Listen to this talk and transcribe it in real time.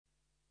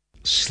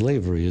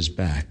Slavery is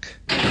back.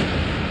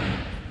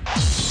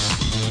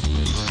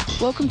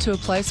 Welcome to a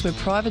place where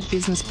private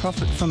business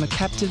profit from a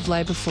captive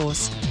labour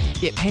force,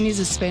 yet pennies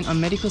are spent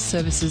on medical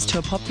services to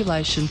a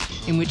population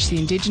in which the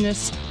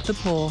Indigenous, the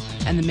poor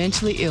and the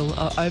mentally ill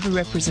are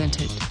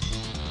overrepresented.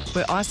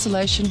 Where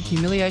isolation,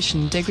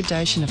 humiliation and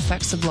degradation are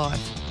facts of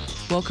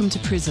life. Welcome to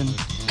prison.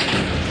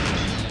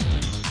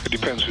 It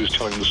depends who's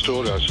telling the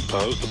story, I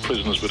suppose. The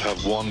prisoners would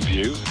have one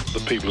view,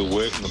 the people who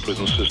work in the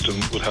prison system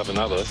would have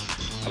another,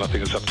 and I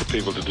think it's up to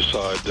people to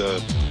decide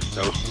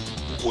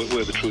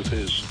where the truth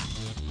is.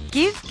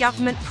 Give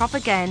government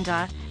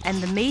propaganda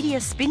and the media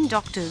spin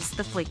doctors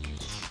the flick.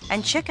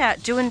 And check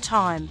out Doin'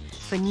 Time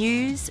for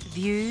news,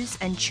 views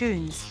and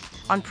tunes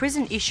on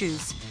prison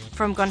issues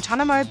from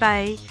Guantanamo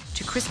Bay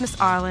to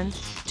Christmas Island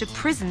to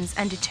prisons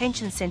and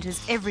detention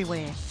centres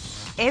everywhere.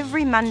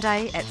 Every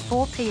Monday at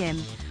 4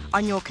 p.m.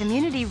 on your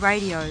community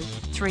radio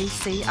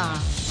 3CR.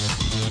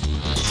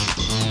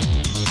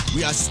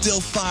 We are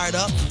still fired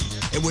up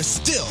and we're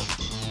still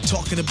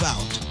talking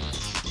about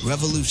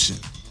revolution.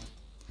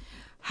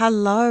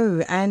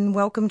 Hello and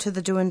welcome to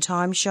the Doin'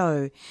 Time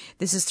show.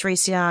 This is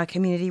 3CR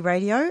Community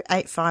Radio,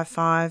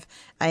 855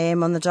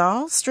 AM on the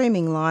dial,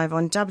 streaming live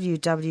on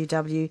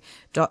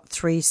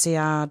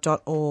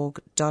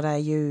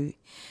www.3cr.org.au.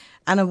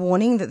 And a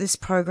warning that this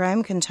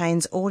program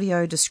contains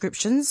audio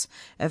descriptions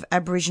of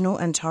Aboriginal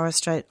and Torres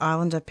Strait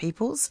Islander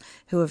peoples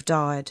who have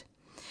died.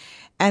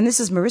 And this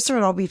is Marissa,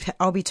 and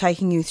I'll be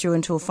taking you through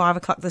until 5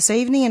 o'clock this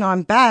evening, and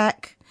I'm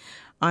back.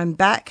 I'm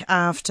back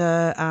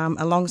after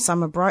a long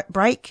summer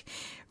break,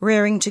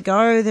 raring to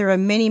go. There are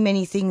many,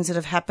 many things that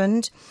have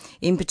happened.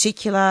 In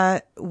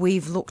particular, we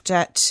will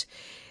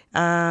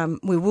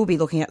be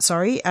looking at,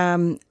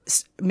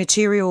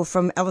 material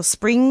from Alice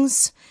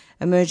Springs,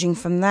 emerging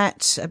from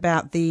that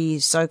about the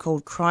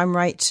so-called crime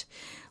rate,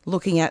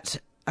 looking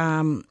at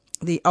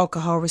the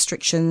alcohol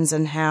restrictions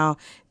and how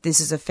this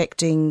is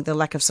affecting the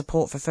lack of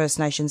support for First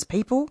Nations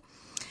people.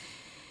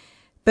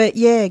 But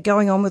yeah,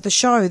 going on with the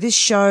show. This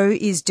show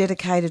is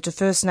dedicated to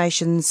First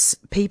Nations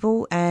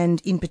people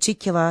and in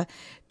particular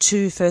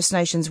to First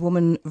Nations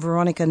woman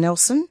Veronica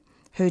Nelson,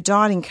 who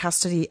died in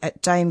custody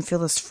at Dame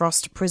Phyllis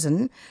Frost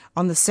Prison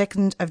on the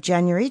 2nd of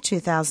January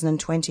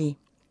 2020.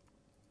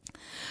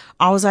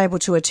 I was able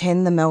to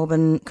attend the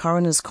Melbourne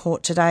Coroner's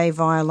Court today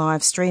via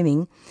live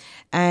streaming,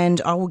 and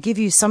I will give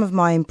you some of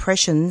my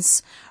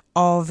impressions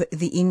of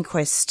the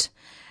inquest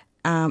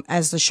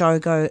as the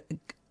show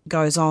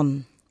goes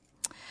on.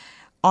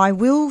 I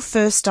will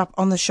first up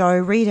on the show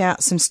read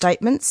out some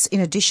statements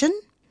in addition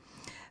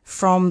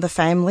from the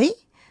family,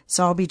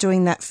 so I'll be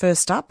doing that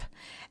first up,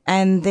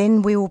 and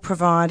then we will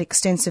provide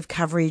extensive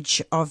coverage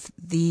of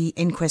the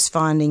inquest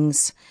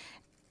findings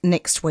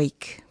next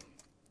week.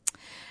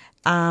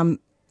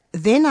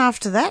 Then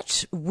after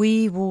that,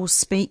 we will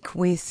speak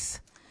with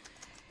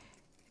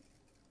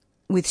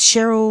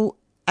Cheryl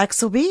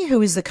Axelby,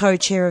 who is the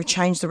co-chair of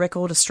Change the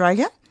Record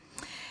Australia.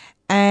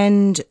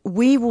 And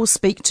we will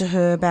speak to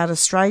her about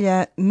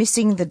Australia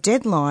missing the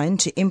deadline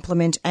to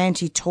implement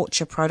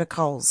anti-torture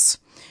protocols.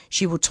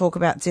 She will talk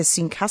about deaths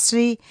in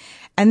custody.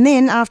 And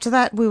then after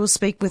that, we will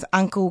speak with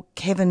Uncle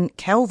Kevin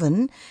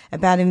Kelvin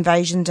about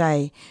Invasion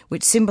Day,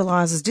 which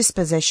symbolises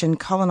dispossession,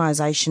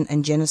 colonisation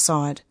and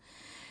genocide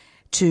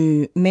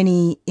to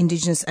many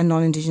Indigenous and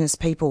non-Indigenous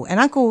people.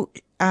 And Uncle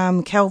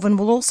Kelvin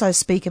will also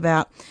speak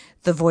about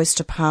the Voice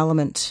to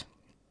Parliament.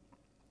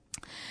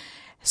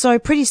 So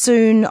pretty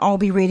soon I'll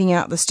be reading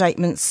out the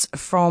statements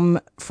from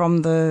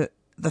the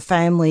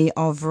family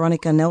of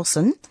Veronica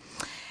Nelson,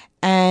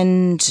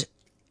 and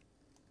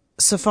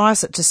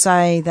suffice it to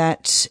say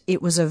that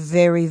it was a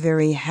very,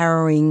 very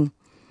harrowing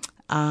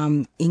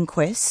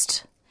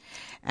inquest,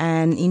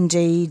 and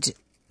indeed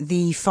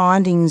the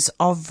findings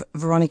of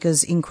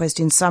Veronica's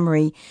inquest in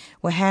summary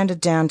were handed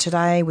down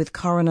today with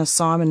Coroner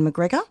Simon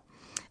McGregor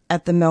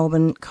at the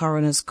Melbourne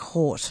Coroner's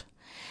Court.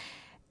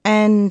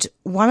 And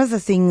one of the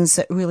things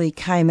that really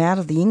came out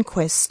of the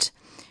inquest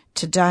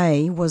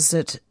today was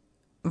that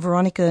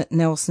Veronica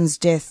Nelson's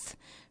death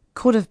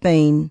could have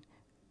been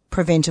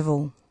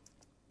preventable.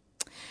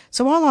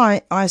 So while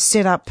I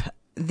set up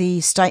the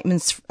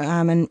statements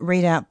and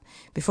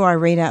before I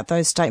read out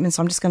those statements,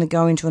 I'm just going to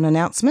go into an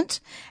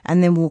announcement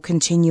and then we'll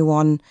continue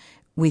on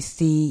with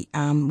the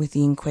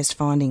inquest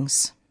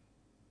findings.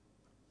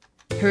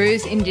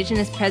 Peru's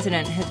Indigenous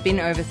president has been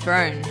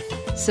overthrown.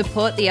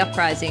 Support the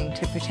uprising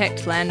to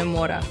protect land and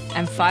water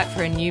and fight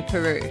for a new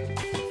Peru.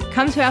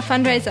 Come to our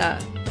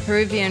fundraiser,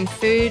 Peruvian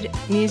food,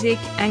 music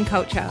and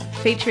culture,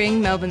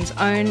 featuring Melbourne's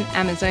own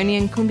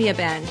Amazonian cumbia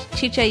band,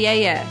 Chicha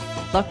Yaya,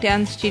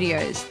 Lockdown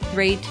Studios,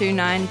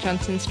 329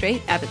 Johnson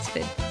Street,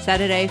 Abbotsford,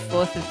 Saturday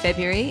 4th of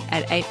February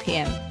at 8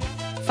 p.m.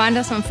 Find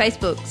us on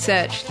Facebook,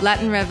 search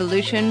Latin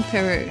Revolution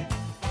Peru.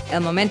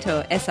 El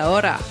momento es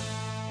ahora.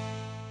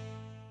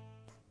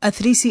 A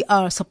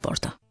 3CR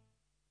supporter.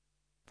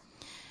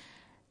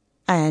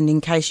 And in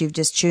case you've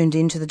just tuned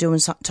in to the Doin'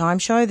 Time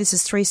show, this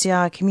is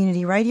 3CR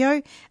Community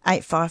Radio,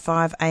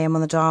 855 AM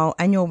on the dial,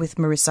 and you're with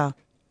Marissa.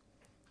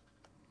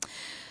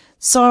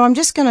 So I'm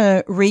just going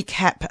to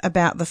recap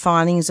about the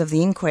findings of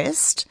the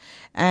inquest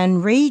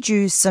and read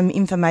you some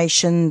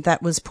information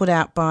that was put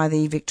out by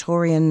the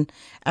Victorian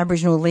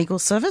Aboriginal Legal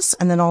Service,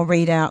 and then I'll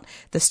read out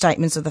the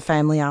statements of the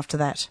family after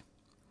that.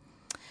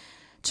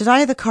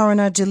 Today, the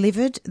coroner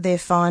delivered their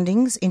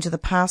findings into the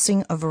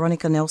passing of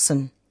Veronica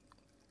Nelson.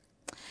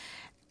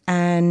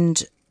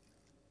 And,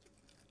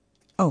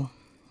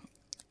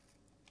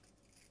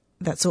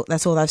 that's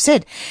all they've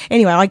said.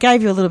 Anyway, I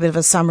gave you a little bit of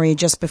a summary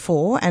just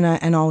before, and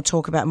I'll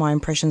talk about my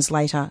impressions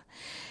later.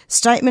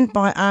 Statement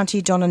by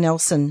Auntie Donna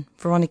Nelson,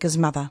 Veronica's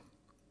mother.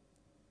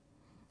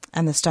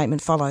 And the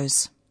statement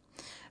follows.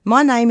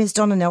 My name is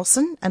Donna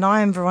Nelson, and I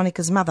am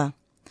Veronica's mother.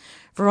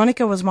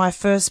 Veronica was my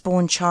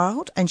firstborn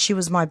child, and she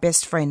was my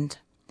best friend.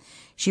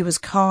 She was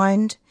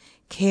kind,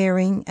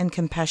 caring, and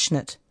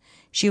compassionate.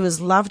 She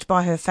was loved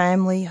by her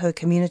family, her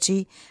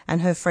community,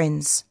 and her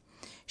friends.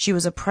 She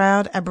was a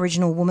proud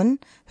Aboriginal woman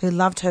who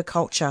loved her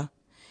culture.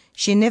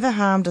 She never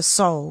harmed a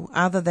soul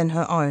other than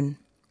her own.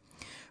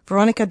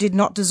 Veronica did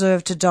not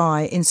deserve to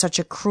die in such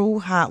a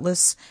cruel,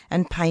 heartless,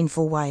 and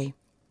painful way.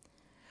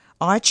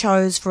 I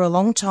chose for a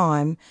long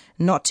time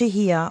not to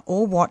hear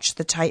or watch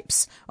the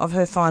tapes of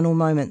her final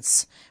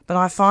moments, but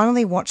I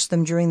finally watched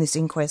them during this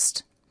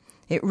inquest.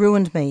 It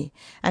ruined me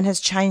and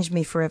has changed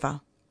me forever.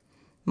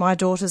 My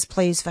daughter's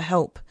pleas for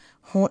help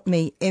haunt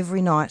me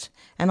every night,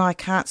 and I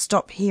can't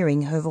stop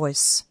hearing her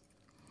voice.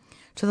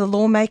 To the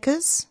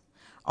lawmakers,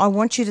 I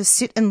want you to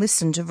sit and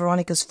listen to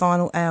Veronica's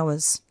final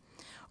hours.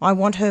 I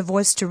want her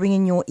voice to ring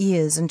in your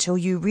ears until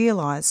you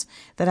realise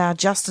that our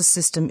justice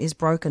system is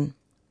broken.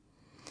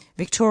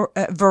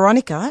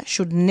 Veronica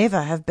should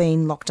never have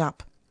been locked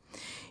up.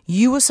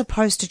 You were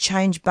supposed to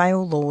change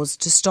bail laws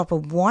to stop a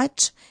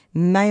white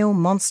male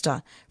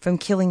monster from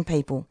killing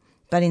people,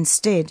 but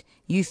instead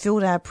you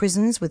filled our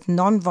prisons with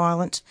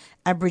non-violent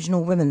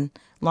Aboriginal women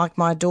like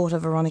my daughter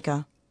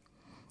Veronica.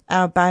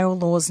 Our bail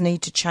laws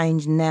need to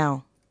change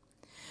now.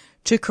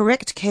 To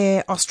correct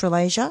Care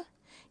Australasia,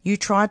 you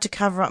tried to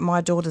cover up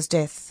my daughter's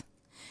death.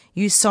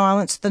 You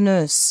silenced the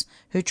nurse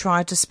who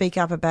tried to speak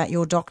up about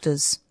your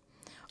doctors.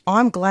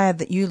 I'm glad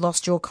that you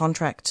lost your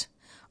contract.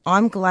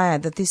 I'm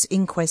glad that this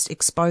inquest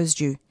exposed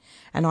you,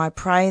 and I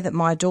pray that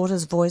my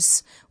daughter's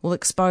voice will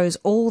expose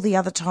all the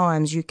other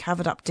times you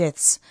covered up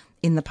deaths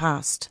in the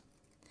past.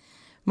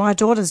 My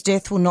daughter's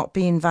death will not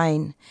be in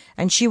vain,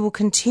 and she will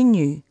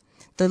continue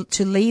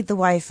to lead the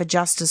way for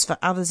justice for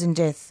others in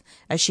death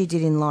as she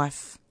did in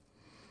life.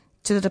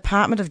 To the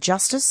Department of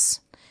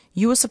Justice,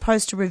 you were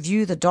supposed to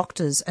review the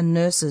doctors and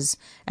nurses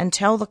and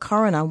tell the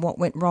coroner what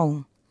went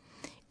wrong.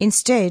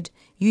 Instead,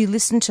 you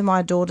listened to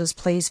my daughter's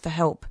pleas for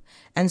help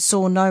and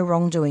saw no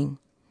wrongdoing.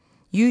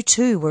 You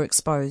too were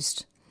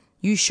exposed.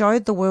 You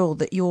showed the world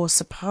that your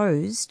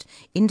supposed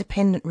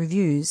independent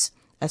reviews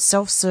are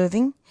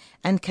self-serving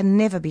and can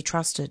never be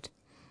trusted,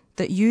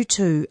 that you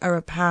too are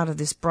a part of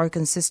this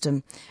broken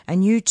system,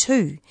 and you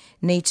too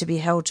need to be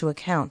held to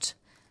account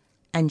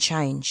and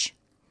change.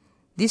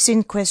 This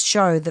inquest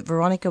showed that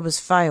Veronica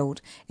was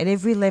failed at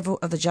every level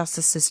of the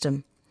justice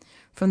system.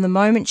 From the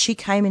moment she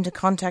came into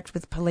contact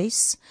with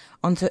police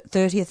on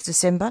 30th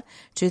December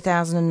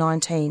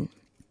 2019.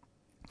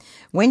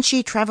 When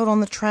she travelled on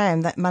the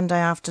tram that Monday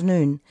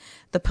afternoon,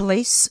 the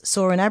police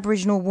saw an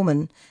Aboriginal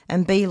woman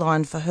and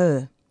beelined for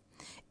her.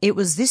 It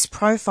was this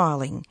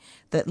profiling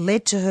that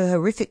led to her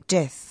horrific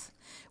death,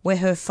 where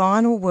her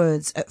final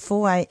words at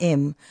 4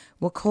 a.m.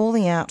 were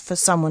calling out for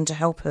someone to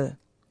help her.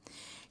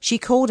 She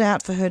called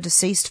out for her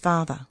deceased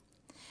father.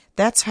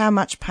 That's how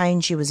much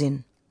pain she was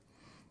in.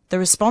 The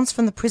response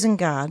from the prison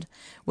guard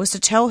was to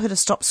tell her to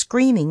stop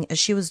screaming as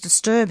she was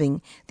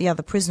disturbing the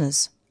other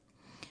prisoners.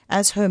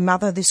 As her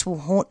mother, this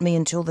will haunt me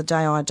until the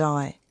day I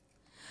die.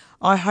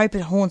 I hope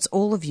it haunts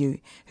all of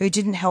you who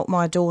didn't help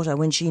my daughter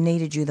when she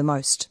needed you the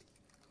most.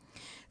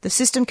 The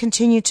system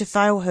continued to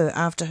fail her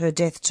after her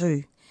death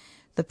too.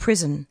 The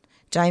prison,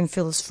 Dame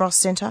Phyllis Frost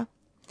Centre,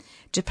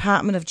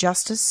 Department of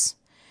Justice,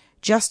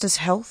 Justice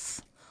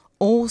Health,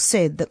 all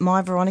said that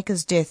my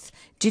Veronica's death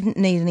didn't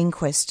need an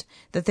inquest,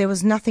 that there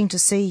was nothing to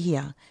see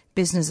here,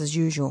 business as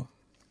usual.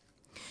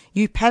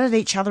 You patted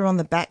each other on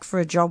the back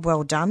for a job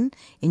well done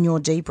in your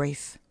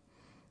debrief.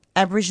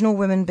 Aboriginal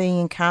women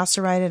being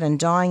incarcerated and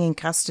dying in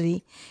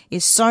custody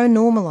is so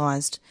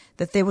normalised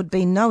that there would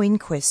be no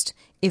inquest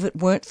if it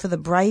weren't for the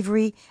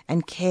bravery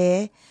and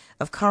care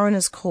of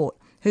Coroner's Court,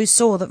 who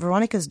saw that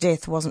Veronica's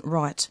death wasn't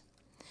right.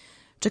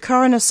 To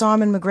Coroner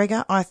Simon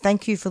McGregor, I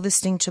thank you for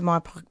listening to my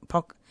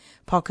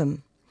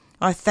POCM.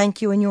 I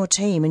thank you and your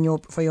team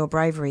for your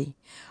bravery.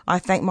 I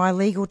thank my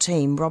legal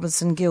team,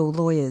 Robinson Gill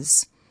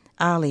Lawyers,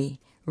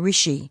 Ali,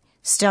 Rishi,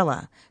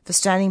 Stella, for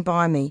standing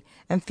by me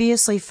and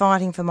fiercely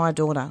fighting for my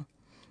daughter.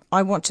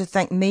 I want to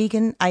thank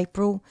Megan,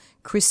 April,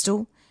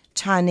 Crystal,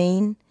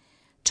 Tarneen,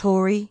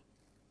 Troy,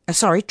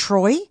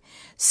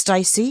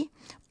 Stacey,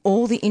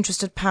 all the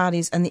interested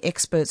parties and the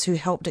experts who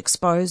helped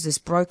expose this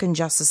broken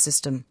justice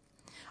system.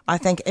 I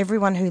thank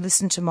everyone who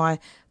listened to my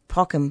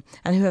POCM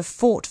and who have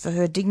fought for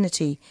her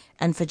dignity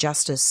and for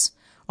justice.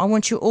 I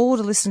want you all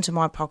to listen to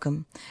my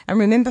Poccum and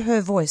remember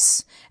her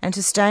voice and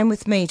to stand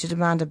with me to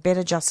demand a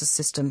better justice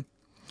system.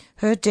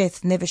 Her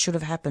death never should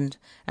have happened,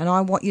 and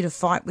I want you to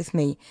fight with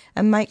me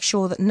and make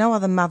sure that no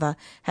other mother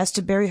has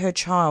to bury her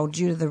child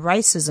due to the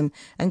racism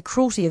and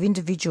cruelty of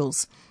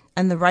individuals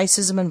and the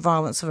racism and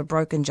violence of a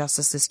broken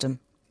justice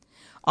system.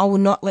 I will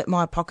not let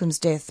my Poccum's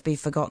death be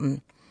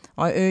forgotten.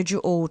 I urge you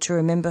all to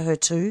remember her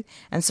too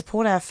and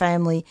support our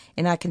family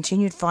in our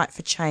continued fight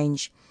for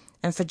change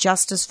and for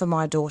justice for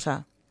my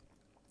daughter.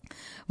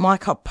 My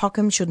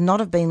Poccum should not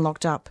have been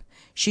locked up.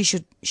 She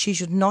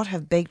should not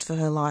have begged for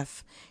her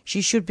life.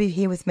 She should be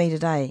here with me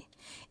today.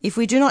 If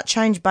we do not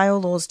change bail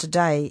laws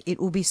today, it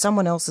will be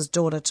someone else's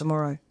daughter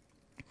tomorrow.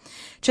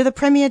 To the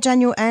Premier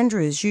Daniel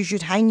Andrews, you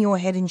should hang your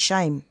head in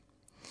shame.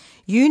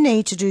 You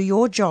need to do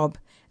your job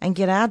and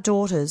get our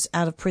daughters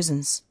out of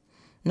prisons.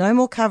 No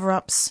more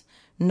cover-ups,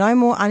 no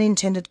more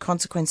unintended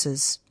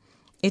consequences.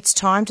 It's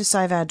time to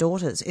save our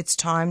daughters. It's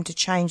time to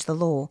change the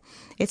law.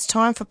 It's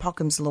time for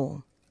Poccum's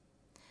Law.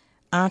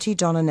 Auntie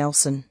Donna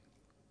Nelson.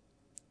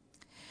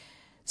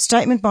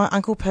 Statement by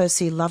Uncle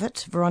Percy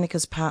Lovett,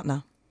 Veronica's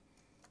partner.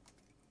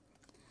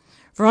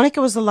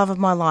 Veronica was the love of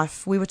my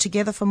life. We were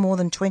together for more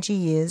than 20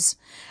 years,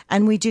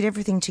 and we did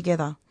everything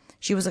together.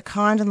 She was a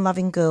kind and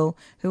loving girl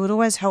who would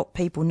always help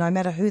people, no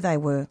matter who they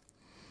were.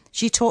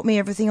 She taught me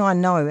everything I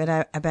know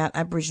about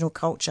Aboriginal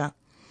culture.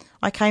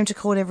 I came to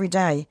court every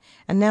day,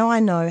 and now I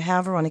know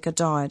how Veronica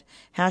died,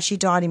 how she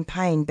died in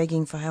pain,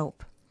 begging for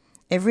help.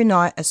 Every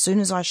night, as soon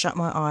as I shut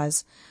my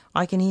eyes,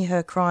 I can hear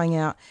her crying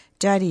out,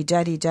 "Daddy,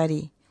 Daddy,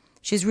 Daddy."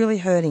 She's really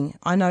hurting.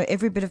 I know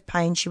every bit of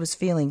pain she was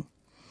feeling.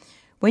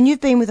 When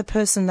you've been with a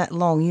person that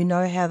long, you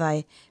know how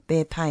they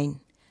bear pain.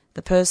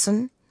 The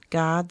prison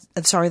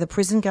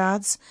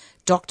guards,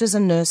 doctors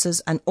and nurses,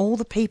 and all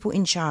the people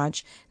in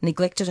charge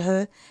neglected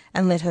her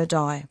and let her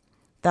die.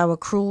 They were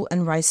cruel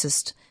and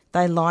racist.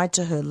 They lied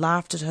to her,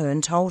 laughed at her,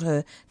 and told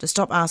her to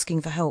stop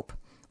asking for help,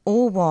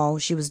 all while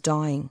she was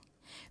dying.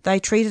 They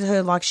treated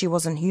her like she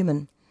wasn't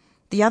human.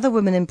 The other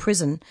women in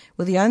prison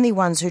were the only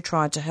ones who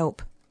tried to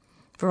help.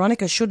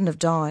 Veronica shouldn't have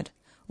died.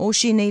 All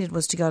she needed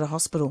was to go to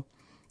hospital.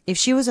 If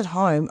she was at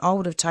home, I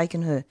would have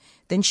taken her.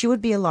 Then she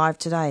would be alive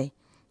today.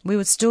 We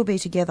would still be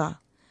together.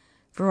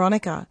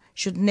 Veronica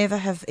should never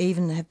have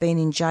been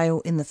in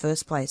jail in the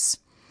first place.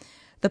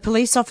 The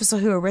police officer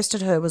who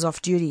arrested her was off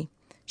duty.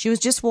 She was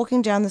just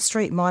walking down the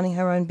street minding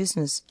her own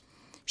business.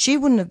 She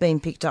wouldn't have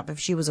been picked up if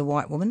she was a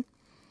white woman.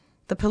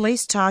 The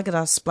police target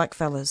us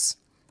blackfellas.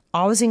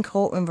 I was in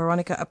court when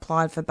Veronica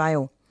applied for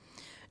bail.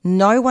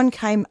 No one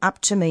came up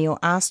to me or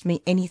asked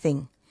me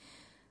anything.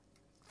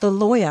 The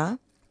lawyer,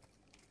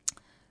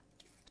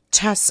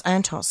 Tas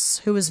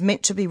Antos, who was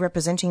meant to be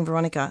representing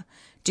Veronica,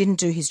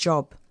 didn't do his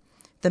job.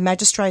 The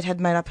magistrate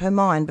had made up her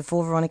mind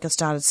before Veronica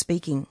started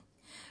speaking.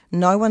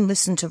 No one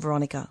listened to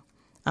Veronica.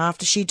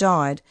 After she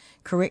died,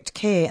 Correct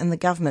Care and the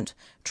government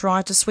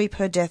tried to sweep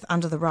her death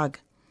under the rug.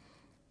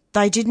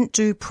 They didn't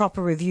do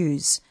proper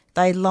reviews.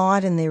 They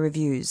lied in their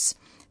reviews.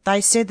 They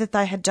said that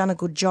they had done a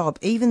good job,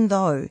 even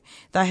though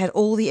they had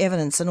all the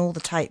evidence and all the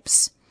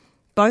tapes.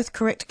 Both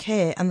Correct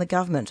Care and the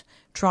government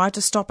tried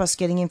to stop us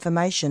getting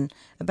information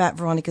about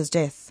Veronica's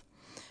death.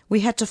 We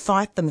had to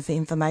fight them for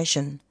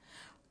information.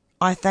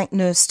 I thank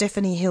Nurse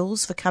Stephanie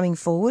Hills for coming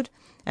forward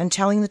and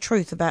telling the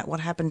truth about what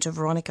happened to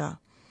Veronica.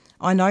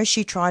 I know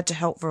she tried to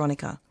help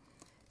Veronica.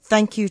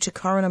 Thank you to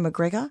Coroner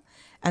McGregor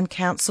and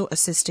counsel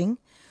assisting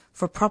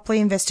for properly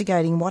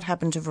investigating what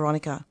happened to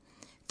Veronica.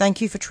 Thank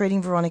you for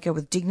treating Veronica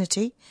with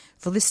dignity,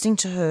 for listening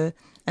to her,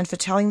 and for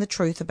telling the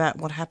truth about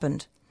what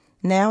happened.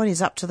 Now it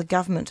is up to the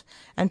government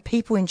and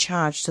people in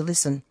charge to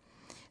listen.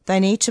 They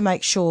need to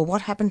make sure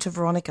what happened to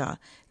Veronica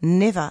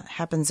never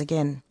happens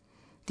again.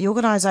 The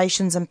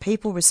organisations and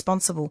people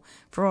responsible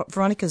for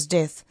Veronica's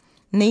death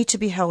need to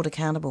be held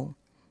accountable.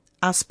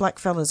 Us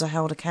blackfellas are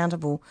held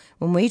accountable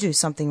when we do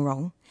something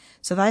wrong,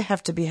 so they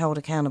have to be held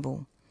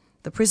accountable.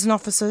 The prison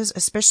officers,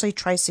 especially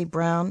Tracy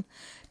Brown,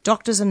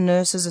 doctors and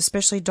nurses,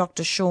 especially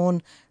Dr.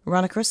 Sean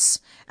Runacris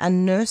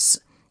and Nurse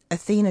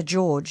Athena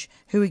George,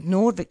 who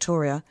ignored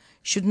Victoria,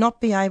 should not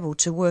be able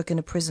to work in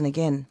a prison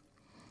again.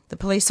 The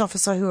police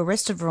officer who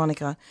arrested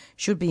Veronica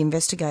should be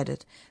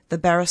investigated. The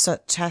barrister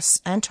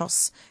Tas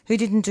Antos, who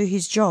didn't do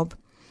his job,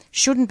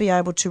 shouldn't be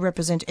able to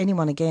represent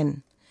anyone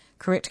again.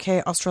 Correct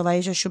Care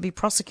Australasia should be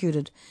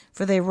prosecuted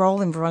for their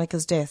role in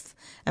Veronica's death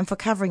and for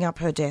covering up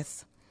her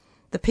death.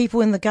 The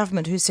people in the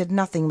government who said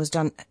nothing was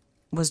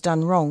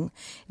done wrong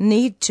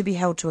need to be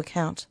held to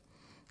account.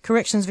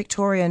 Corrections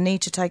Victoria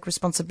need to take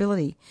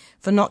responsibility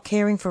for not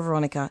caring for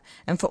Veronica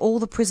and for all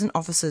the prison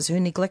officers who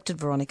neglected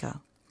Veronica.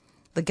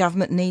 The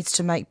government needs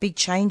to make big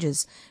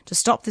changes to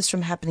stop this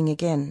from happening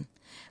again.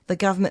 The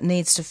government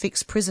needs to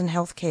fix prison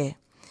health care.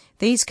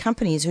 These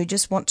companies who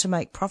just want to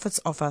make profits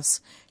off us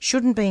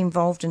shouldn't be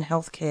involved in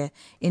health care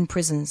in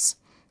prisons.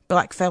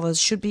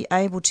 Blackfellas should be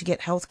able to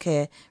get health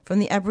care from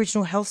the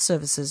Aboriginal health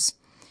services.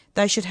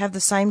 They should have the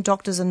same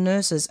doctors and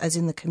nurses as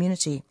in the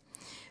community.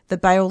 The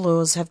bail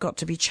laws have got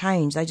to be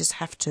changed. They just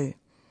have to.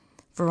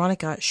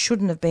 Veronica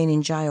shouldn't have been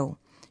in jail.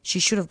 She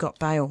should have got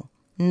bail.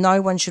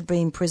 No one should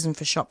be in prison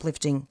for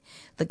shoplifting.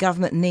 The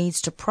government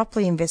needs to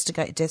properly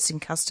investigate deaths in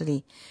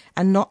custody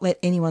and not let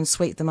anyone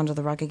sweep them under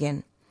the rug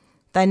again.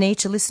 They need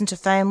to listen to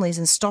families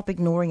and stop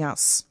ignoring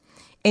us.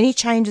 Any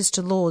changes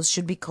to laws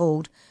should be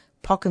called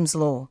Pockham's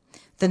Law,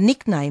 the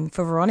nickname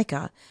for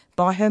Veronica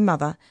by her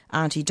mother,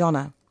 Auntie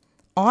Donna.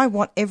 I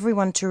want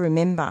everyone to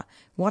remember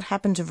what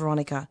happened to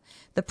Veronica.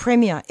 The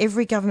Premier,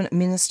 every government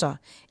minister,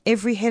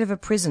 every head of a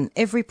prison,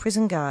 every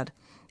prison guard,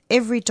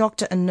 every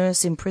doctor and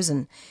nurse in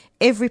prison,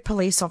 every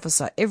police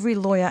officer, every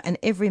lawyer and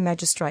every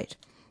magistrate.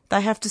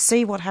 They have to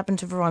see what happened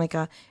to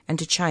Veronica and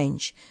to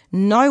change.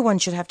 No one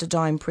should have to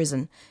die in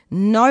prison.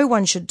 No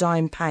one should die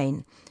in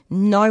pain.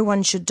 No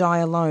one should die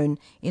alone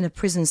in a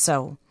prison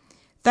cell.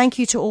 Thank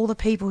you to all the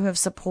people who have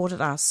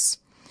supported us.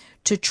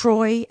 To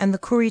Troy and the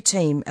Koori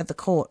team at the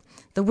court,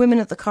 the women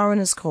at the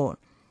Coroner's Court,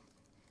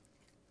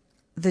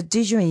 the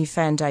Digimie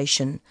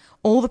Foundation,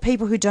 all the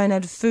people who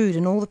donated food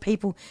and all the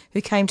people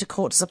who came to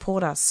court to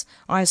support us.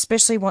 I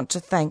especially want to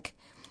thank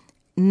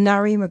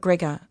Nari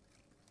McGregor,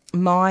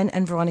 mine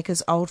and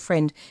Veronica's old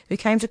friend, who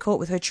came to court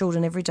with her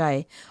children every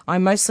day. I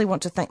mostly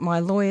want to thank my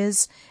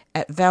lawyers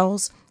at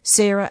Vals,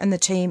 Sarah and the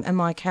team, and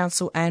my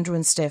counsel, Andrew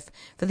and Steph,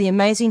 for the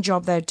amazing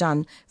job they've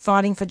done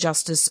fighting for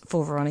justice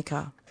for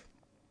Veronica.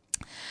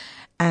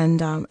 And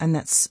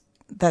that's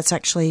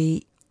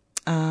actually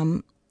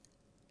two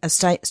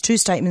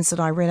statements that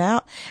I read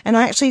out, and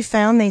I actually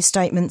found these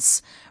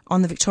statements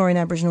on the Victorian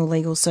Aboriginal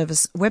Legal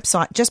Service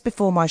website just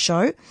before my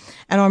show,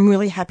 and I'm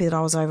really happy that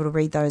I was able to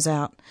read those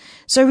out.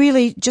 So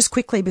really, just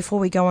quickly before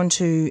we go on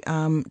to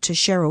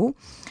Cheryl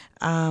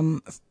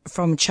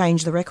from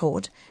Change the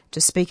Record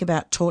to speak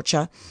about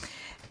torture,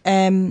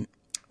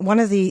 one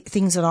of the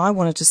things that I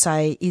wanted to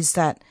say is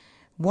that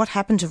what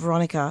happened to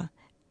Veronica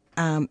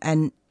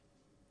and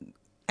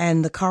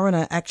the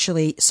coroner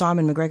actually,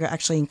 Simon McGregor,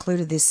 actually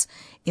included this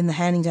in the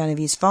handing down of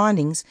his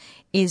findings,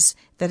 is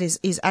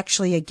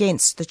actually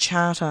against the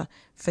Charter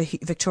for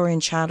Victorian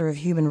Charter of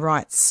Human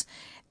Rights,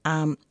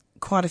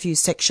 quite a few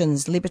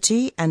sections,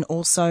 liberty and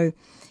also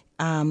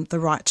the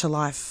right to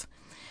life.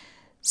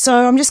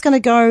 So I'm just going to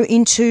go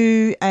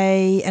into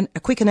a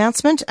quick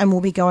announcement, and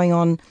we'll be going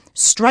on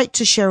straight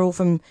to Cheryl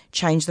from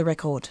Change the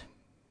Record.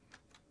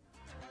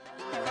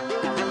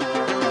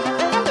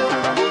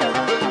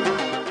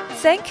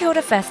 St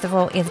Kilda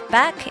Festival is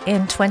back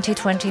in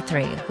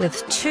 2023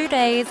 with 2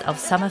 days of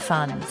summer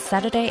fun,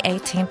 Saturday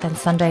 18th and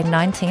Sunday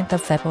 19th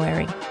of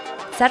February.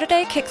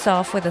 Saturday kicks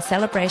off with a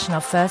celebration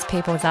of First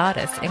Peoples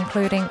artists,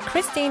 including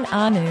Christine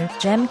Anu,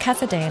 Jem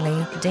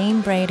Casadale,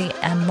 Dean Brady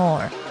and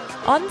more.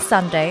 On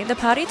Sunday, the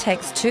party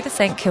takes to the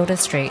St Kilda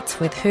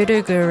streets with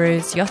Hoodoo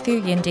Gurus, Yothu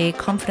Yindi,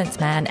 Confidence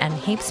Man and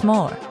heaps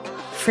more.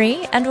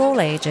 Free and all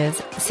ages,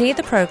 see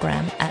the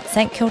program at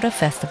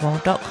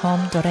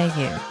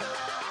stkildafestival.com.au.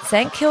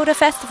 St Kilda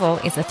Festival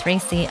is a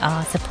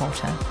 3CR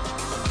supporter.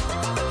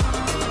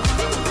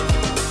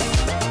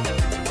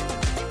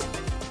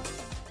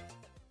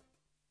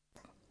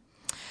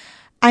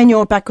 And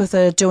you're back with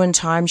a Doing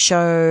Time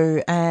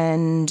show,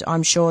 and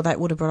I'm sure that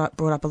would have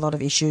brought up a lot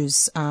of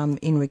issues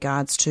in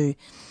regards to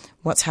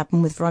what's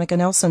happened with Veronica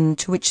Nelson,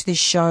 to which this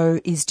show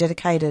is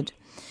dedicated.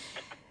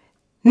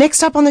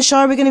 Next up on the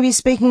show, we're going to be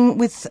speaking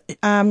with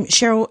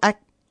Cheryl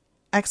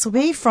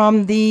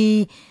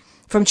Axelby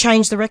from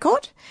Change the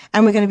Record,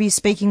 and we're going to be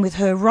speaking with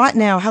her right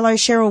now. Hello,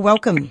 Cheryl.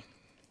 Welcome.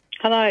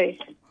 Hello.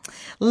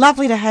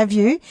 Lovely to have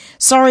you.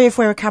 Sorry if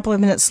we're a couple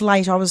of minutes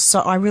late.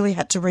 I really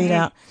had to read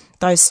out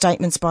those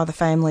statements by the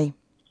family.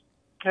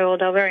 Well,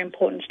 they're very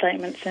important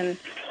statements, and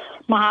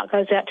my heart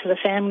goes out to the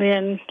family.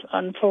 And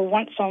for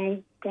once,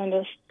 I'm going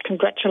to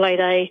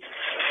congratulate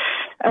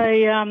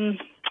the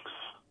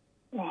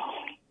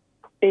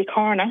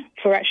coroner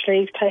for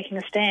actually taking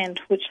a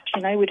stand, which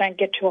we don't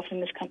get too often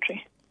in this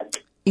country.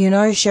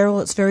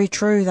 Cheryl, it's very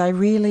true. They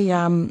really,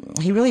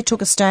 he really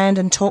took a stand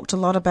and talked a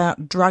lot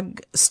about drug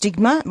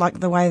stigma,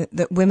 like the way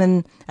that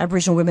women,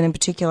 Aboriginal women in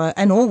particular,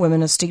 and all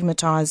women are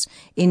stigmatised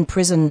in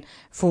prison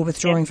for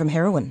withdrawing from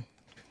heroin.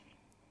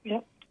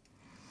 Yep.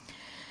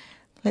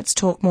 Let's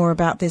talk more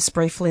about this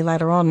briefly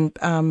later on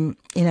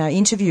in our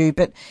interview.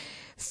 But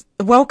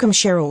welcome,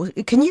 Cheryl.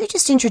 Can you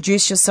just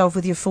introduce yourself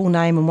with your full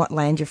name and what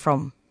land you're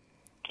from?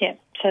 Yeah.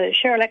 So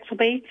Cheryl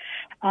Axelby.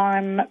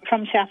 I'm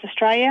from South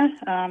Australia.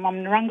 I'm a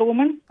Narungga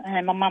woman,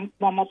 and my mum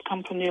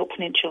come from the Yorke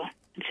Peninsula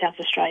in South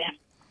Australia.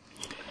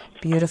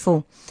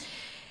 Beautiful.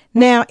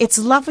 Now, it's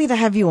lovely to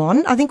have you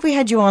on. I think we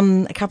had you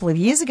on a couple of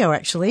years ago,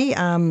 actually,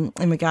 in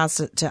regards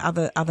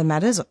to other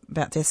matters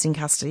about deaths in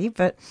custody.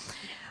 But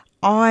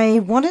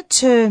I wanted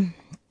to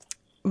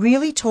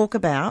really talk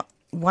about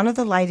one of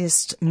the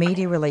latest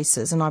media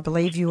releases, and I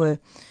believe you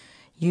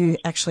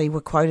actually were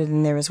quoted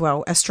in there as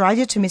well.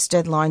 Australia to miss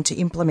deadline to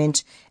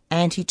implement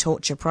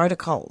anti-torture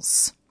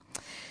protocols.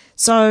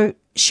 So,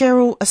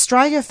 Cheryl,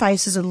 Australia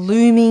faces a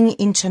looming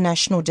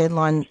international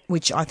deadline,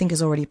 which I think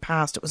has already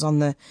passed. It was on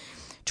the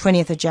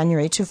 20th of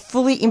January, to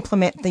fully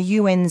implement the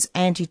UN's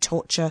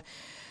anti-torture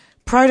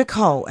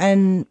protocol.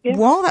 And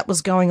while that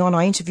was going on,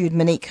 I interviewed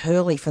Monique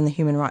Hurley from the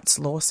Human Rights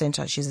Law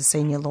Centre. She's a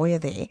senior lawyer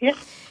there. Yep.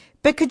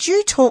 But could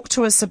you talk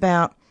to us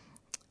about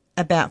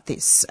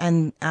this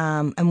and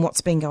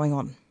what's been going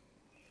on?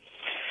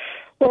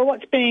 Well,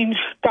 what's been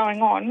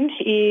going on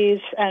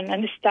is,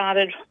 and this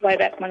started way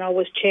back when I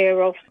was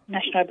chair of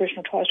National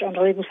Aboriginal Torres Strait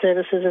Islander Legal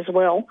Services as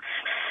well,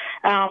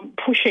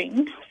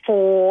 pushing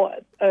for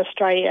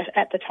Australia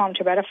at the time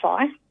to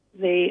ratify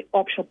the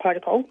optional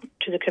protocol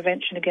to the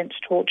Convention Against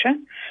Torture.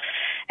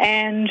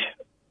 And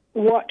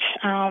what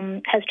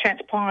has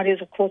transpired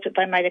is, of course, that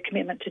they made a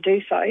commitment to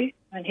do so,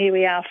 and here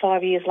we are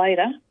 5 years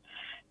later,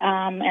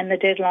 and the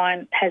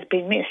deadline has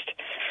been missed.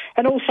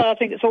 And also, I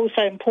think it's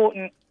also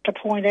important to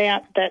point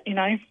out that,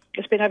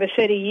 it's been over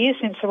 30 years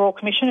since the Royal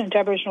Commission into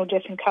Aboriginal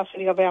death in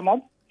custody of our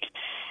mob.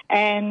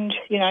 And,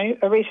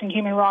 a recent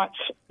Human Rights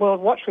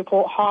World Watch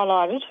report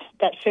highlighted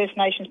that First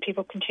Nations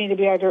people continue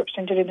to be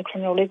overrepresented in the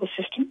criminal legal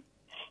system.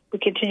 We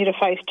continue to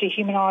face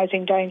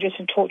dehumanising, dangerous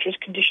and torturous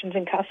conditions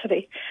in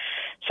custody.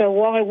 So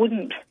why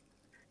wouldn't,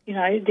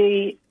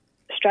 the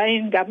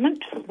Australian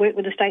government work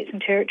with the states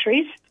and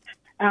territories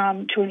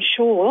to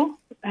ensure,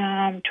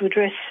 to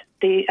address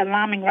the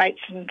alarming rates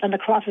and the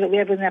crisis that we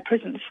have in our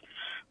prisons?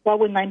 Why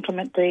wouldn't they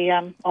implement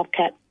the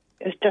OPCAT?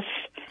 It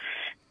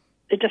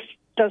just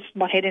does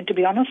my head in, to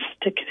be honest,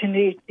 to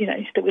continue,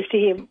 that we're still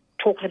here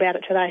talking about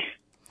it today.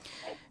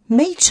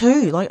 Me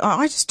too.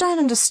 I just don't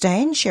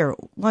understand,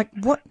 Cheryl.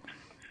 What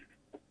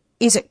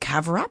is it?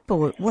 Cover up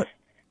or what?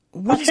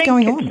 What's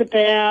going on?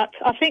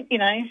 I think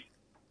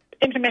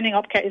implementing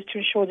OPCAT is to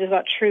ensure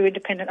there's true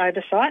independent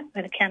oversight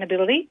and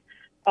accountability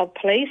of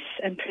police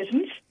and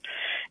prisons.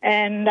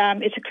 And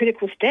it's a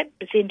critical step.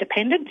 It's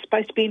independent. It's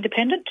supposed to be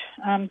independent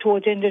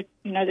towards the end of,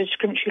 the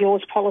discriminatory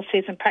laws,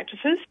 policies and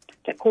practices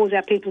that cause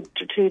our people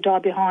to die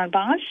behind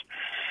bars.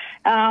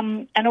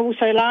 And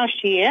also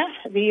last year,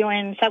 the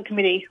UN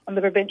Subcommittee on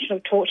the Prevention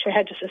of Torture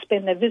had to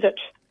suspend their visit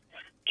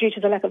due to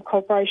the lack of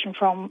cooperation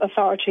from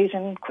authorities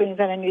in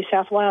Queensland and New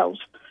South Wales,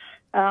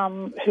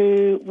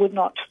 who would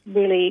not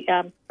really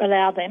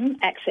allow them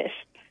access,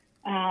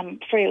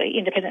 freely,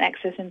 independent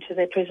access into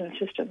their prison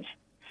systems.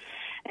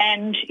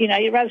 And,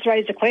 it does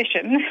raise the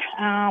question,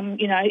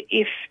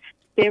 if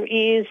there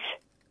is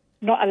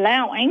not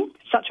allowing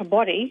such a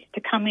body to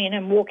come in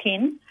and walk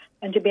in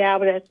and to be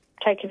able to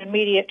take an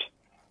immediate,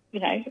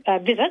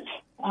 visit,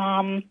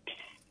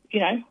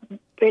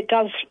 it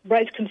does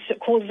raise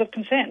causes of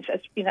concerns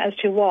as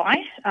to why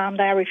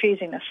they are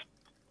refusing this.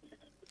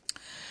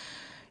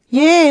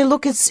 Yeah,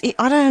 look,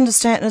 I don't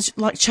understand. It's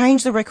like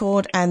Change the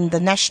Record and the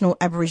National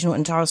Aboriginal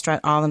and Torres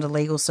Strait Islander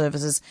Legal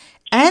Services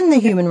and the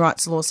Human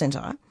Rights Law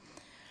Centre.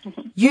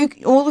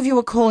 All of you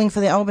are calling for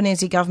the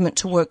Albanese government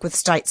to work with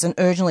states and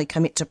urgently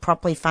commit to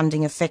properly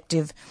funding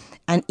effective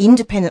and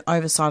independent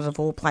oversight of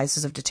all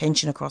places of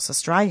detention across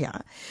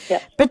Australia.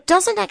 Yep. But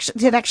doesn't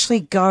it actually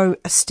go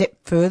a step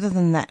further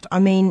than that? I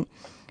mean,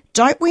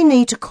 don't we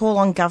need to call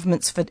on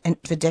governments for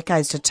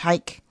decades to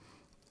take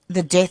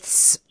the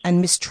deaths and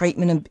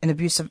mistreatment and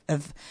abuse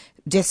of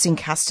deaths in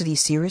custody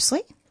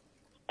seriously?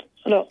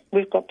 Look,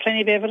 we've got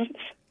plenty of evidence.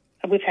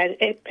 We've had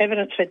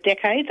evidence for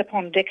decades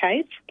upon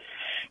decades.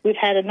 We've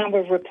had a number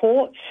of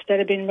reports that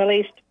have been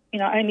released,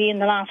 only in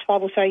the last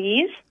 5 or so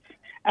years.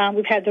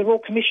 We've had the Royal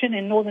Commission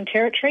in Northern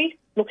Territory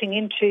looking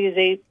into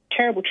the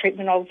terrible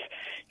treatment of,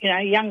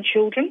 young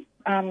children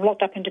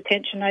locked up in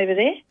detention over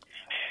there.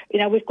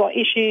 We've got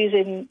issues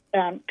in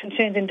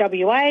concerns in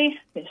WA,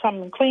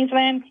 some in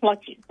Queensland,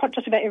 like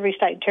just about every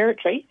state and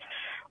territory,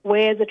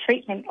 where the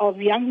treatment of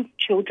young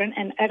children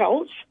and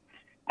adults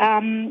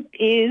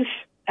is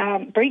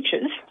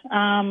breaches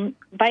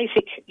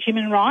basic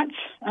human rights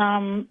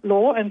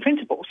law and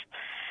principles.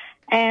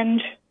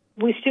 And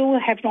we still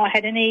have not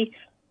had any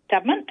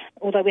government,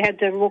 although we had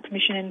the Royal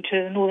Commission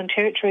into the Northern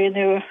Territory and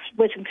there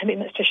were some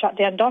commitments to shut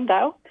down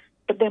Dondale,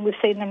 but then we've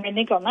seen them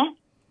renege on that.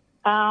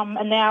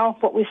 And now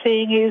what we're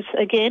seeing is,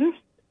 again,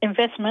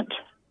 investment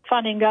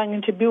funding going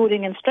into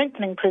building and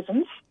strengthening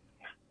prisons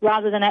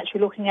rather than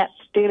actually looking at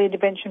early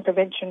intervention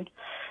prevention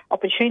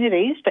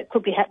opportunities that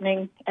could be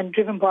happening and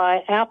driven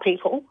by our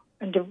people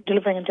and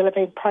delivering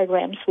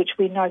programs which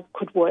we know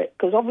could work.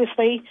 Because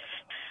obviously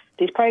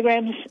these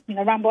programs,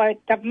 run by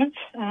governments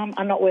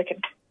are not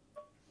working.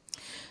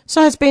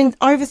 So it's been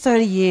over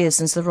 30 years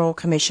since the Royal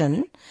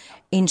Commission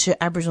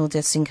into Aboriginal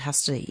deaths in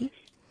custody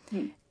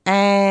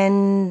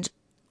and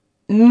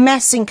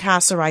mass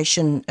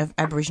incarceration of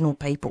Aboriginal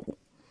people.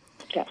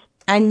 Yeah.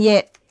 And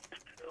yet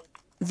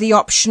the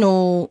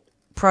optional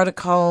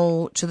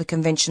protocol to the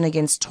Convention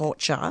Against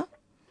Torture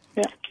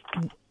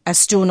are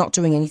still not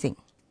doing anything.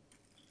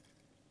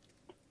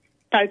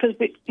 No, because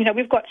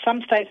we've got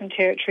some states and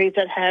territories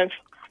that have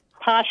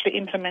partially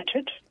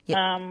implemented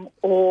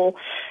or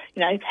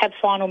have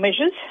final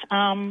measures.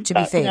 To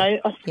be fair.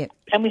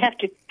 And we have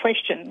to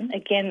question,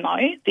 again,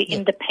 though, the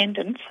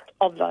independence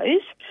of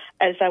those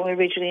as they were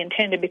originally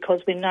intended,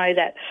 because we know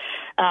that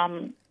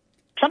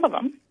some of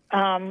them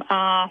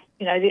are,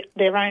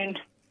 their own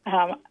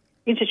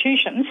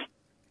institutions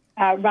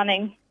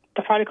running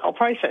the protocol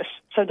process.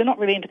 So they're not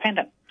really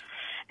independent.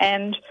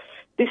 And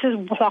this is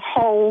the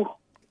whole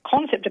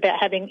concept about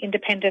having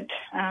independent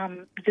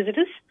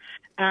visitors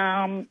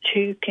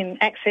who can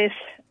access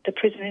the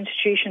prison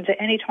institutions at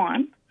any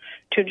time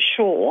to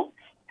ensure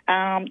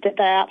that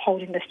they are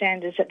upholding the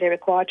standards that they're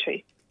required to.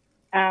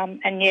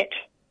 And yet,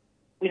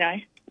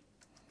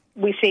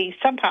 we see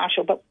some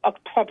partial, but I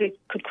probably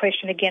could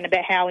question again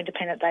about how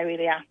independent they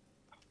really are.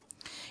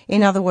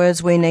 In other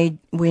words, we need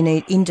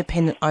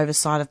independent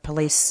oversight of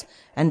police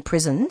and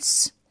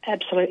prisons.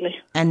 Absolutely.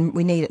 And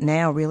we need it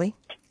now, really.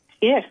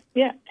 Yeah.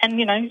 And,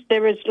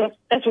 there is,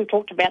 as we've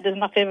talked about, there's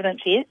enough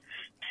evidence here.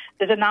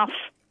 There's enough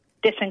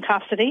deaths in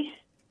custody.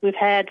 We've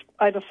had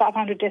over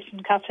 500 deaths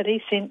in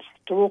custody since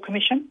the Royal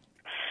Commission.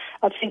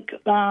 I think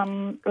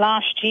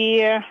last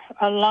year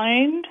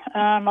alone,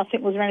 I think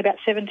it was around about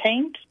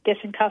 17 deaths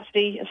in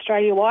custody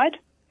Australia-wide.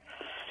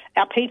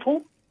 Our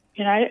people,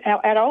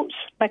 our adults,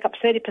 make up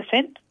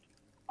 30%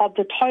 of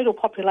the total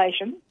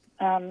population,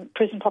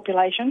 prison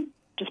population,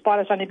 despite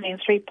us only being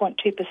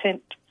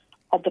 3.2%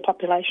 of the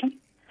population.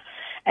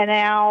 And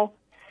our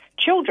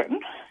children,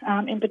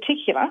 in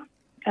particular,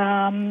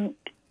 on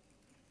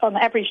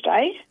the average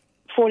day,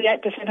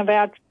 48% of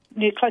our,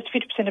 close to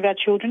 50% of our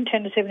children,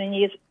 10 to 17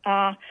 years,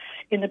 are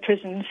in the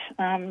prisons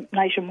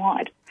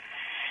nationwide.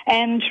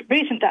 And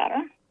recent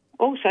data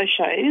also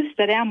shows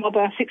that our mob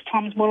are 6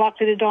 times more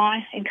likely to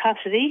die in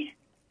custody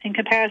in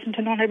comparison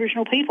to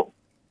non-Aboriginal people.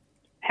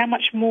 How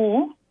much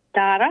more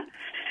data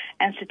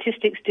and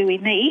statistics do we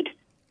need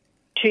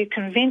to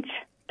convince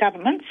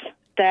governments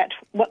that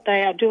what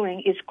they are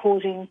doing is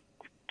causing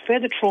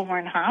further trauma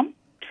and harm,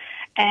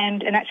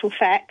 and in actual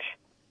fact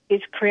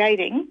is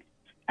creating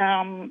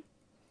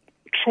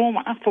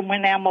trauma from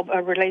when our mob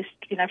are released,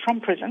 from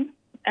prison,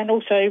 and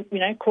also,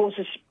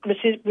 causes,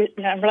 relates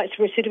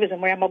to recidivism,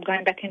 where our mob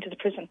going back into the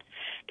prison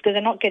because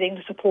they're not getting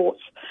the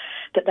supports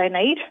that they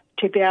need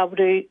to be able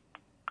to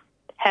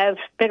have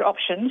better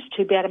options,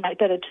 to be able to make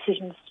better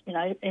decisions,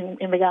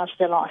 in regards to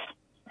their life.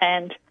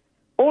 And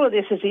all of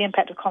this is the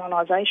impact of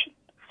colonisation,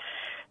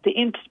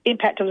 the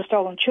impact of the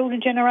stolen children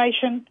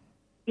generation.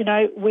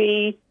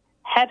 We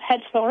have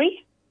had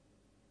sorry,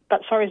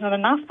 but sorry is not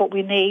enough. What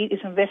we need is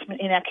investment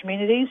in our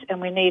communities,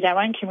 and we need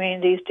our own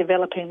communities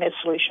developing their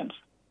solutions.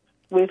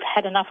 We've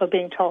had enough of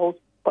being told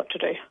what to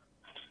do.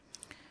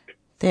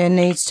 There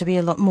needs to be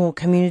a lot more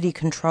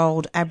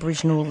community-controlled,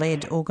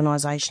 Aboriginal-led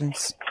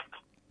organisations.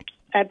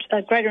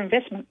 A greater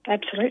investment,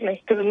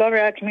 absolutely, because a lot of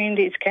our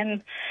communities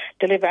can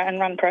deliver and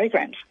run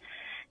programs.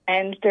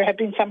 And there have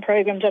been some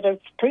programs that have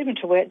proven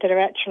to work that are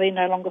actually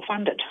no longer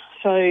funded.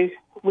 So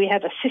we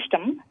have a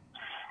system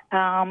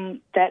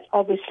that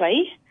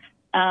obviously,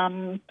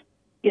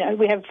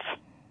 we have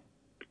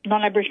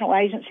non-Aboriginal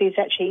agencies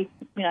actually,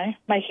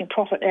 making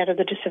profit out of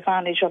the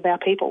disadvantage of our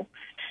people.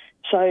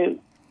 So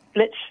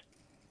let's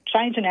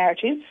change the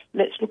narrative.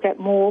 Let's look at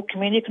more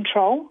community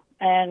control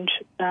and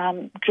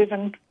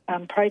driven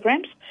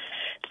programs,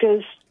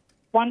 because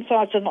one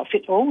size does not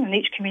fit all, and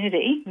each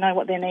community know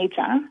what their needs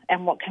are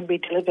and what can be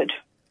delivered.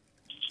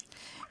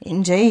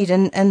 Indeed,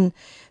 and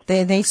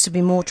there needs to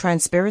be more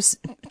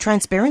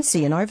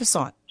transparency and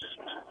oversight.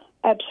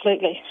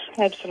 Absolutely.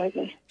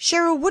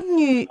 Cheryl,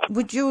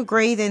 would you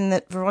agree then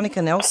that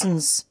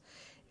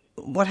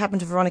what happened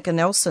to Veronica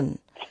Nelson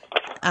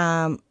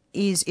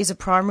is a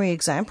primary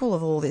example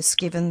of all this,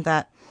 given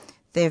that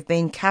there have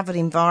been covered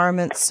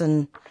environments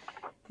and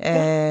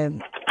a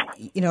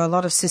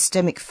lot of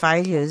systemic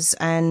failures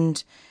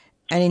and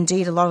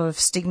indeed a lot of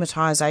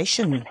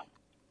stigmatisation?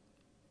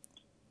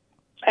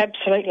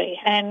 Absolutely.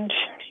 And,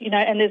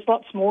 and there's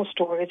lots more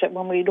stories that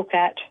when we look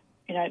at,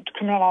 the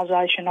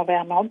criminalisation of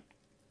our mob,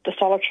 the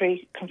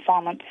solitary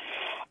confinement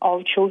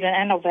of children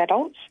and of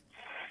adults.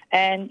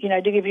 And,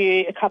 to give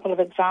you a couple of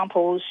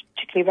examples,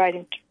 particularly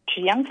relating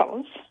to young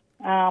fellas,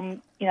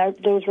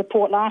 there was a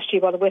report last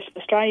year by the Western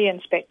Australia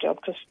Inspector of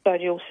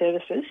Custodial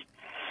Services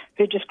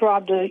who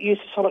described the use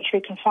of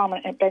solitary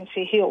confinement at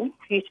Banksia Hill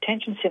Youth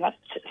Detention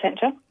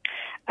Centre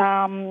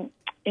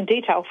in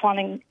detail,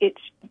 finding its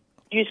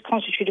use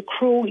constituted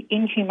cruel,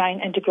 inhumane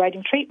and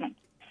degrading treatment.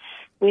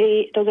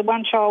 There was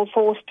one child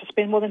forced to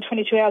spend more than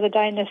 22 hours a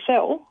day in their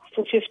cell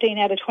for 15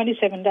 out of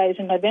 27 days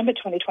in November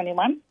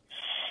 2021,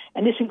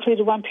 and this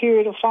included one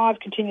period of 5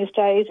 continuous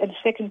days and a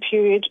second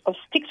period of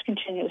 6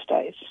 continuous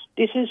days.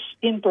 This is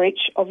in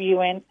breach of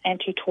UN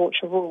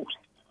anti-torture rules.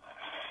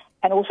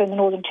 And also in the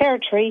Northern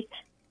Territory,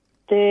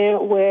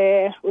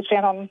 was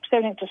found on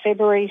 17th of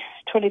February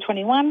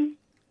 2021,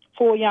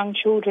 4 young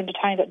children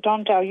detained at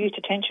Dondale Youth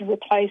Detention were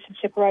placed in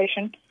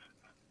separation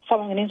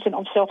following an incident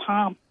of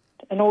self-harm.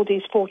 And all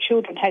these 4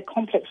 children had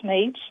complex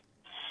needs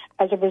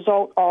as a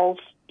result of,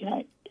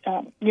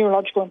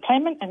 neurological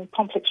impairment and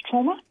complex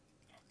trauma.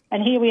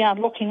 And here we are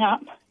locking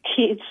up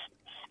kids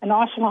and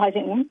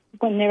isolating them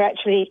when they're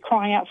actually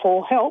crying out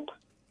for help,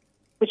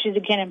 which is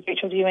again in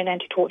breach of the UN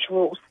anti-torture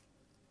rules.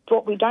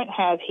 What we don't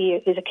have here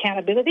is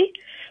accountability,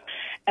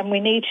 and we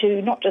need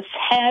to not just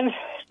have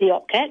the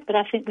OPCAT, but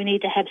I think we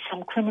need to have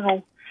some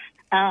criminal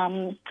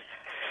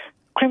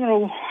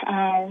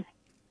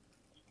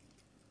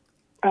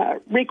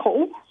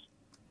recall,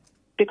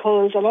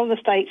 because a lot of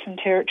the states and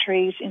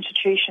territories,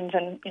 institutions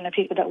and,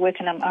 people that work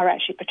in them are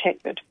actually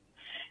protected.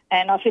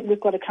 And I think we've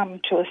got to come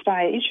to a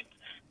stage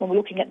when we're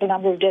looking at the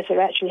number of deaths that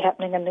are actually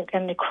happening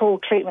and the cruel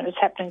treatment that's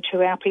happening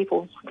to our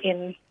people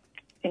in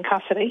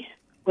custody,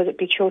 whether it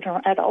be children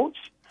or adults.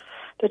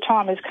 The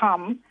time has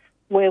come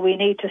where we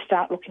need to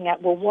start looking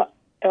at, well, what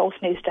else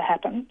needs to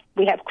happen?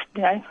 We have,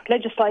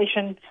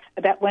 legislation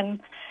about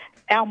when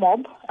our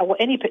mob, or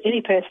any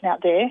person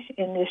out there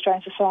in the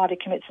Australian society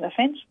commits an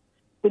offence,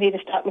 we need to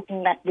start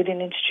looking at within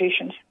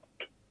institutions.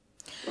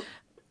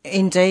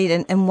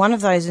 Indeed, and one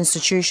of those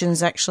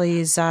institutions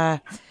actually is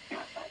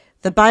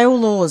the bail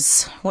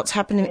laws. What's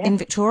happened in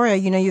Victoria,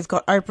 you've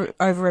got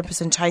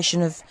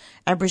overrepresentation of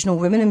Aboriginal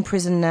women in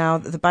prison now.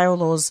 The bail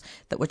laws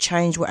that were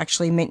changed were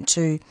actually meant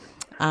to,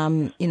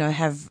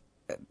 have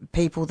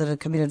people that have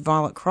committed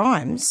violent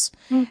crimes.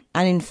 And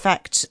in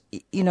fact,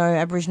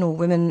 Aboriginal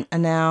women are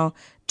now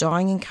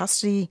dying in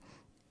custody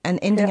and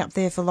ending up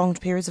there for long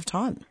periods of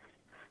time.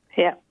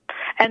 Yeah.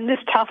 And this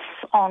tough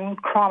on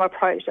crime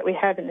approach that we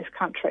have in this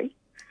country,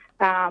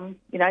 I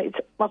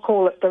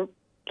call it the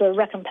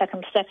rack 'em, pack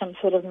 'em, stack 'em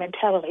sort of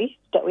mentality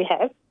that we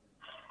have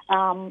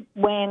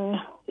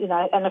when,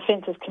 an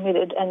offence is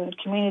committed, and the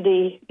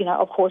community,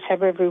 of course,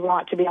 have every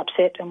right to be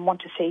upset and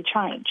want to see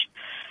change.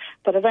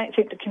 But I don't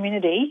think the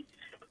community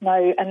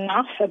know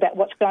enough about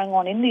what's going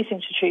on in these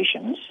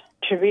institutions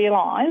to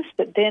realise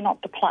that they're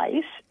not the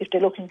place, if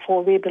they're looking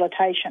for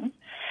rehabilitation,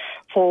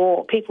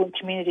 for people in the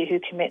community who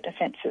commit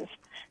offences.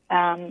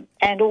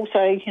 And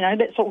also,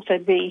 let's also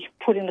be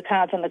putting the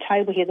cards on the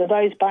table here that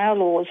those bail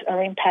laws are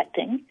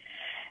impacting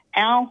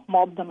our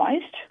mob the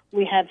most.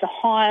 We have the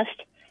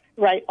highest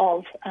rate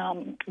of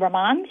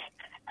remands,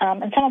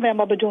 and some of our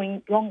mob are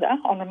doing longer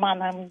on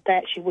remand than they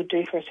actually would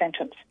do for a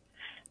sentence.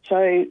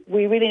 So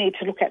we really need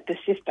to look at the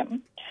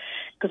system,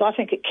 because I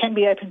think it can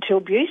be open to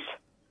abuse,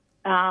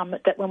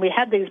 that when we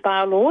have these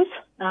bail laws,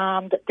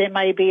 that there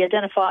may be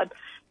identified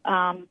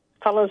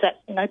fellows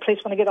that,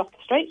 police want to get off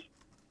the street.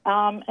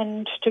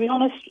 And to be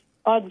honest,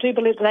 I do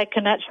believe that they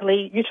can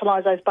actually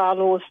utilise those bail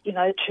laws,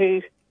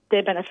 to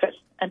their benefit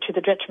and to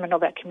the detriment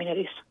of our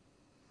communities.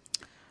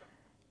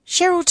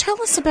 Cheryl, tell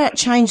us about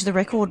Change the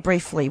Record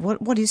briefly.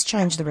 What is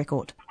Change the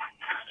Record?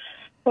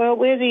 Well,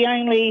 we're the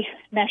only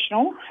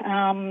national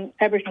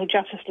Aboriginal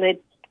justice-led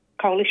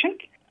coalition,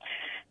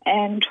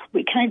 and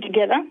we came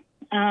together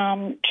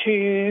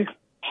to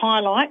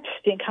highlight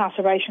the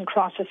incarceration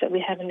crisis that we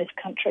have in this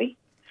country.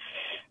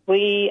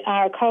 We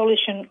are a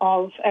coalition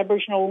of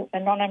Aboriginal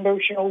and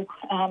non-Aboriginal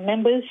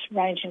members,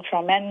 ranging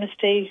from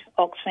Amnesty,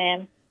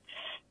 Oxfam,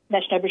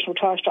 National Aboriginal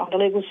Torres Strait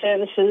Islander Legal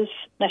Services,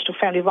 National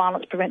Family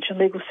Violence Prevention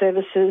Legal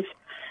Services.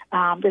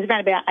 There's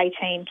around about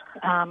 18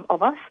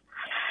 of us.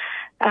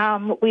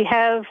 We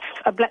have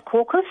a Black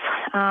Caucus,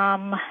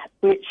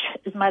 which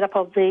is made up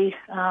of the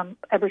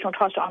Aboriginal and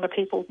Torres Strait Islander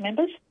people's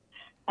members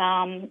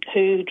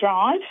who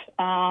drive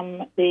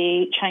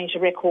the Change the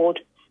Record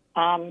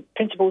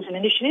principles and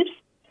initiatives.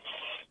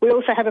 We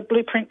also have a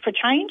Blueprint for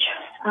Change,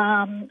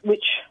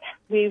 which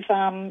we've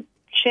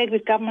shared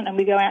with government, and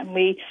we go out and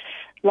we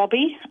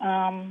lobby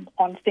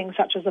on things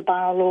such as the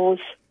bail laws,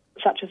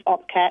 such as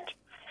OPCAT.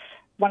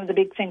 One of the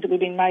big things that we've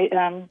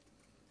been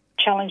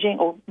challenging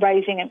or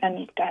raising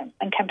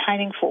and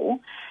campaigning for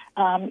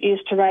is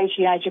to raise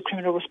the age of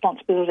criminal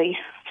responsibility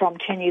from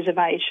 10 years of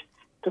age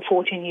to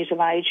 14 years of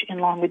age, in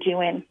line with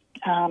UN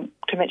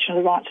Convention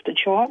of the Rights of the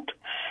Child,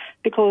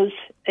 because,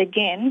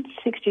 again,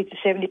 60 to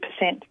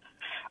 70%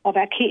 of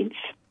our kids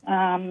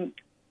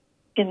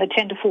in the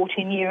 10 to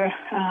 14 year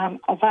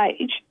of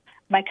age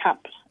make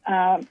up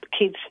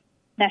kids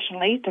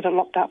nationally that are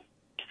locked up.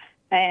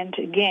 And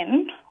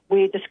again,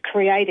 we're just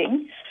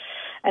creating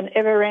an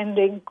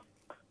ever-ending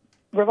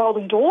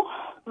revolving door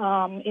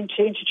into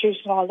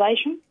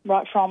institutionalisation,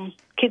 right from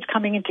kids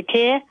coming into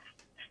care.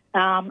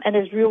 And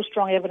there's real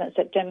strong evidence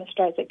that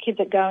demonstrates that kids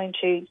that go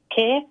into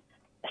care,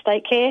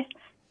 state care,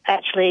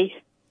 actually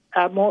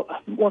are more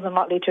than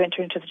likely to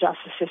enter into the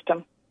justice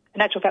system. In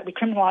actual fact, we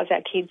criminalise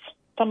our kids.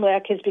 Some of our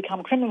kids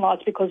become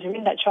criminalised because they're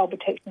in that child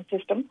protection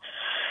system,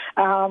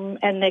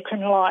 and they're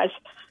criminalised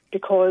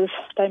because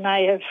they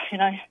may have,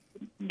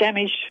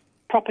 damaged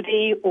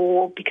property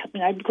or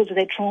because of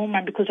their trauma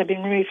and because they've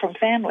been removed from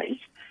families,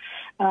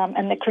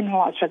 and they're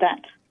criminalised for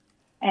that.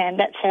 And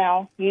that's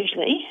how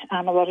usually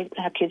a lot of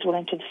our kids will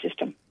enter the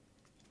system.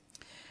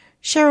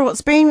 Cheryl,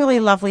 it's been really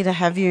lovely to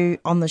have you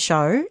on the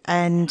show,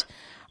 and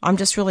I'm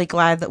just really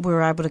glad that we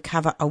were able to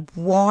cover a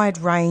wide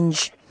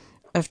range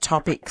of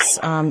topics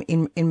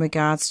in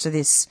regards to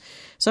this.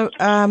 So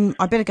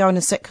I better go in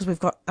a sec because we've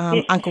got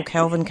Uncle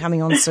Calvin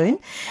coming on soon.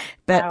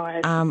 But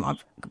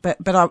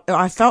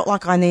I felt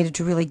like I needed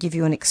to really give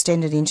you an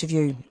extended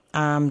interview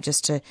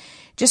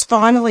just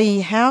finally,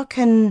 how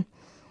can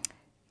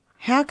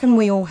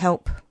we all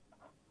help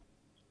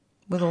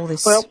with all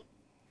this? Well,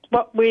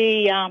 what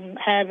we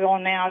have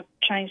on our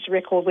Change the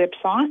Record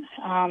website,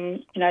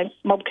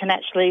 mob can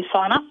actually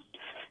sign up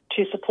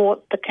to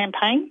support the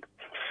campaign.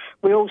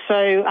 We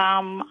also,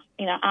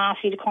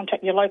 ask you to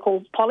contact your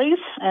local pollies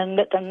and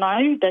let them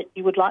know that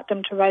you would like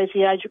them to raise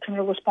the age of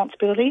criminal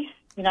responsibility.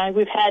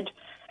 We've had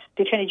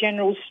the Attorney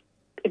Generals,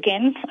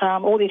 again,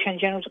 all the Attorney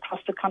Generals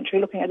across the country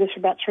looking at this for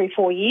about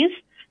 3-4 years,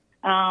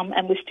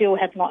 and we still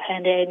have not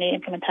had any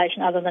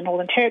implementation other than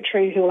Northern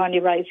Territory, who will only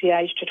raise the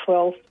age to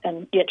 12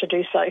 and yet to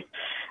do so.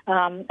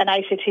 And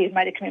ACT has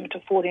made a commitment to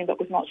 14, but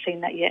we've not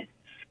seen that yet.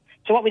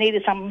 So what we need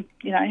is some,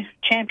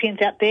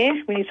 champions out there.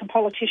 We need some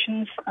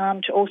politicians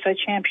to also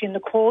champion the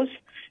cause,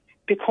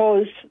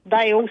 because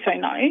they also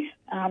know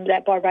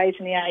that by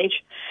raising the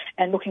age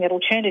and looking at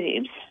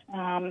alternatives,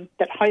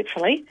 that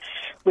hopefully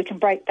we can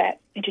break that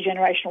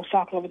intergenerational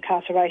cycle of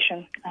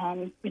incarceration,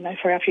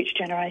 for our future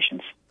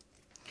generations.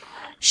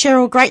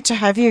 Cheryl, great to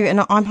have you,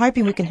 and I'm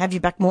hoping we can have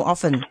you back more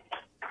often.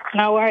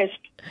 No worries.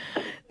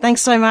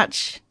 Thanks so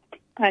much.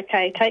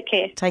 Okay, take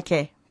care. Take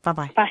care.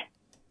 Bye-bye. Bye.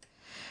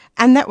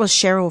 And that was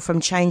Cheryl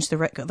from Change the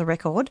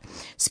Record,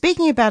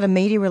 speaking about a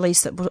media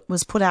release that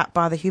was put out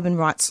by the Human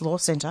Rights Law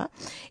Centre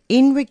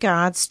in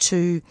regards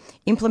to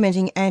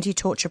implementing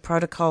anti-torture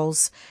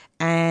protocols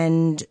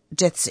and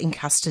deaths in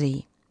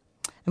custody.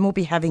 And we'll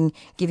be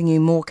giving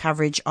you more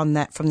coverage on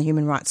that from the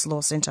Human Rights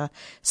Law Centre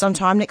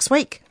sometime next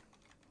week.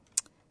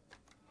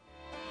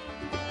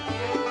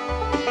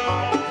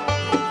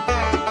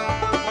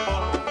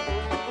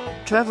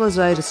 Travellers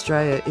Aid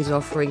Australia is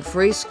offering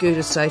free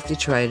scooter safety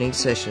training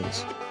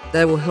sessions.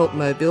 They will help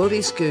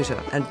mobility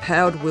scooter and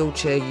powered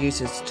wheelchair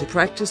users to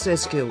practice their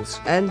skills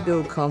and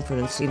build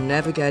confidence in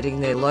navigating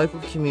their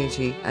local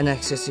community and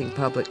accessing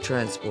public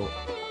transport.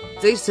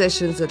 These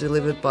sessions are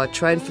delivered by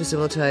trained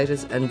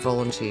facilitators and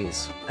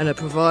volunteers and are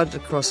provided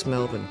across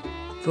Melbourne.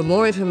 For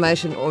more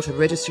information or to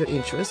register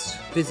interest,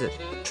 visit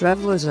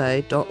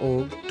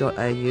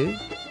travellersaid.org.au,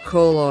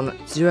 call on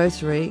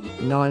 03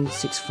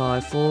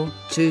 9654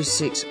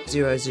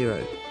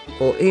 2600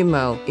 or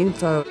email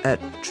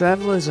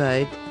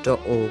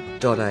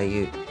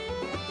info@travellersaid.org.au.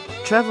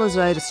 Travellers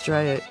Aid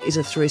Australia is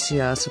a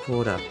 3CR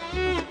supporter.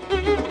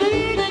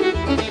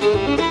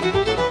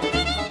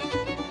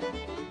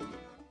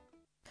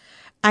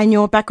 And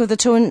you're back with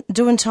the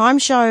Doing Time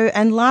show.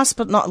 And last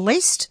but not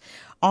least,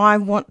 I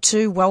want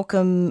to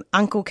welcome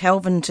Uncle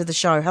Kelvin to the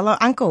show. Hello,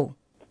 Uncle.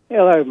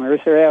 Hello,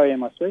 Marissa. How are you,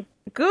 my sweet?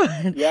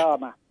 Good.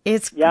 Yama.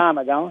 It's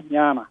Yama, darling.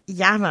 Yama.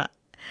 Yama.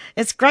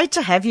 It's great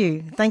to have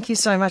you. Thank you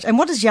so much. And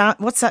what's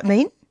that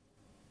mean?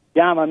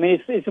 Yama, I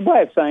mean, it's a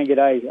way of saying good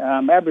day.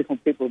 Aboriginal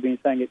people have been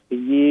saying it for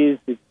years.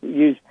 It's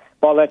used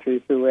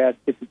bilaterally throughout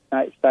different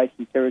states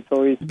and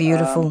territories.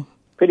 Beautiful.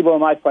 Pretty well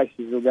most places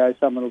you'll go,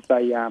 someone will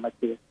say Yama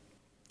to you.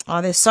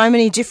 Oh, there's so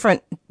many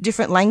different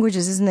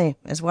languages, isn't there,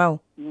 as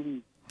well? Mm-hmm.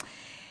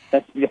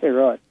 That's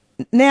right.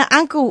 Now,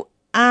 Uncle,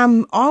 I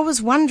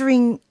was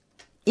wondering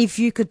if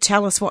you could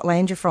tell us what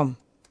land you're from.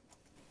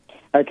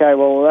 Okay,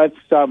 well, that's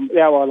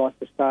how I like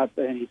to start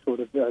any sort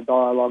of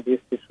dialogue.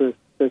 Is to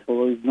first of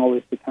all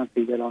acknowledge the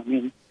country that I'm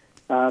in.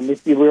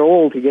 If we're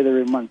all together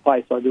in one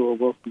place, I do a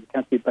welcome the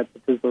country, but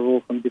because we're all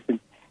from different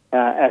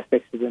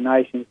aspects of the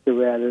nation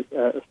throughout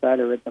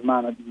Australia at the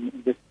moment in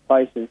different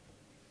places,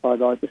 I'd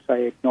like to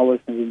say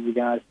acknowledgement in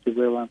regards to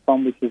where I'm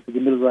from, which is the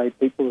Gamilaroi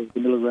people of the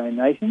Gamilaroi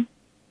Nation,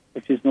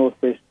 which is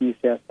northwest New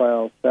South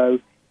Wales. So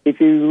if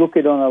you look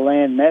at it on a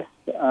land mass,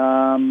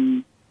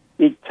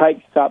 it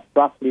takes up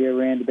roughly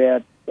around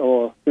about 300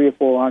 or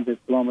 400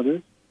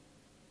 kilometres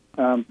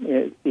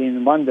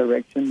in one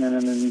direction,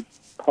 and then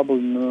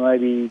probably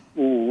maybe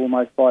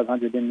almost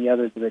 500 in the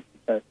other direction.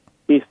 So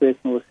east, west,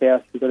 north,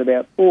 south, we've got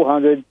about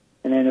 400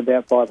 and then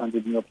about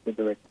 500 in the opposite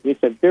direction.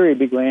 It's a very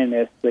big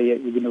landmass, the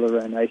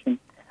Gamilaroi Nation.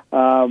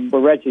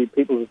 Wiradjuri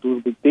people is a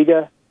little bit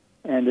bigger,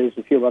 and there's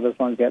a few other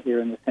ones out there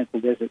in the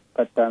Central Desert.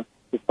 But as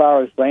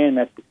far as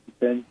landmass is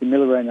concerned, the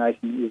Gamilaroi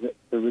Nation is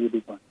a really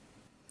big one.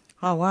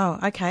 Oh, wow.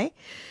 Okay.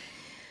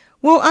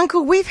 Well,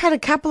 Uncle, we've had a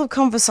couple of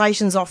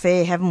conversations off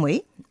air, haven't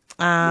we?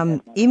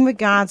 In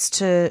regards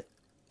to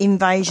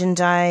Invasion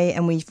Day,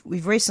 and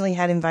we've recently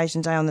had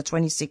Invasion Day on the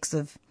 26th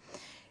of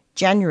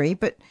January.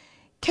 But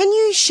can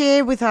you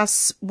share with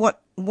us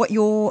what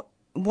your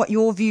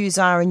views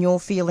are and your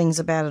feelings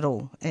about it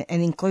all,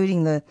 and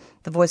including the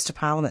Voice to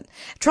Parliament?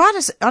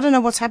 I don't know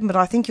what's happened, but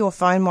I think your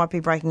phone might be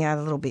breaking out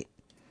a little bit.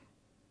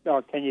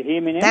 Oh, can you hear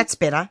me now? That's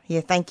better.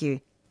 Yeah, thank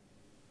you.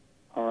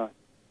 All right.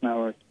 No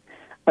worries.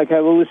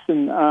 Okay, well,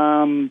 listen,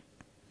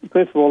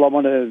 first of all, I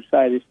want to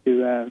say this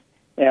to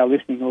our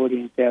listening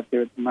audience out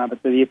there at the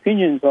moment. The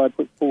opinions I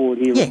put forward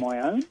here are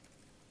my own,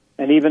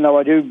 and even though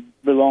I do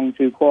belong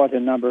to quite a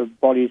number of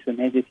bodies and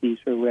entities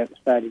throughout the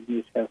state of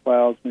New South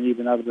Wales and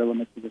even other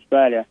elements of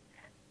Australia,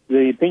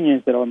 the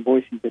opinions that I'm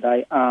voicing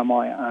today are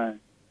my own.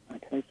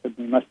 Okay, so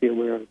we must be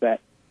aware of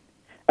that.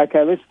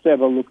 Okay, let's have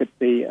a look at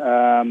the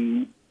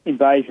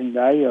Invasion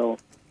Day, or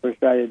for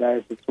Australia Day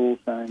as it's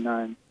also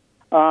known.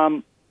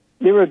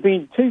 There have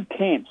been two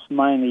camps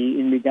mainly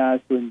in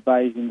regards to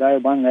Invasion Day.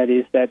 One, that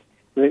is that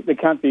the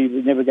country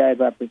never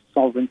gave up its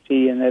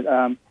sovereignty, and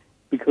that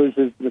because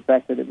of the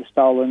fact that it was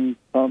stolen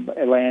from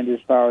land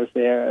as far as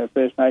their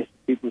First Nations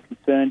people are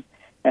concerned,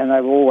 and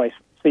they've always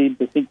seemed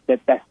to think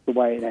that that's the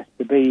way it has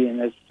to be, and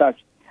as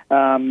such,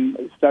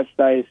 such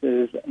days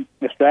as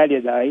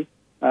Australia Day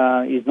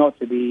is not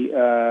to be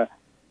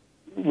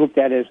looked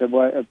at as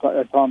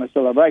a time of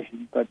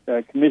celebration, but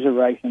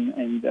commiseration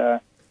and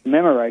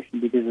commemoration,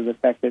 because of the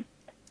fact that,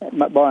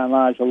 by and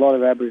large, a lot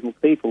of Aboriginal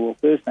people or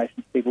First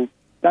Nations people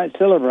don't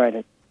celebrate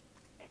it.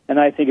 And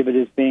they think of it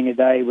as being a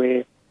day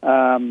where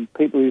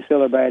people who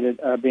celebrate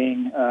it are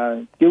being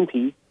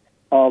guilty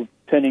of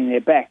turning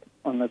their back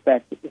on the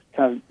fact that this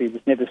country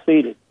was never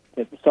ceded,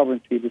 that the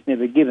sovereignty was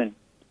never given.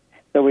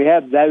 So we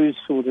have those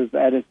sort of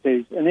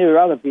attitudes. And there are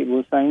other people who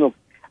are saying, look,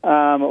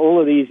 all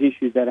of these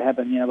issues that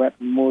happened,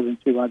 happened more than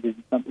 200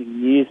 and something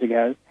years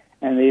ago,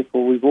 and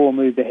therefore we've all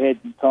moved ahead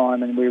in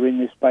time and we're in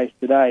this space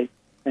today.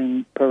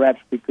 And perhaps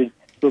we could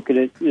look at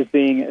it as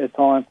being a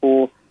time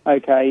for,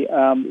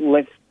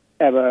 let's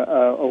have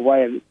a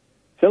way of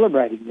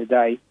celebrating the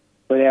day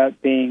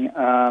without being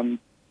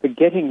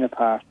forgetting the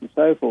past and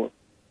so forth.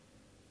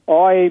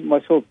 I,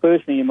 myself,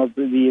 personally am of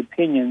the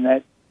opinion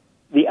that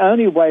the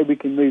only way we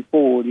can move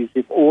forward is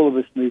if all of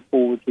us move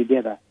forward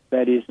together.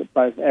 That is,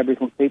 both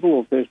Aboriginal people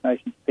or First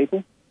Nations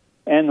people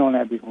and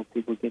non-Aboriginal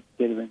people get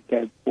together and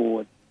go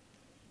forward.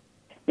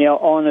 Now,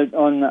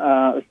 on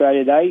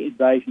Australia Day,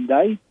 Invasion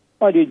Day,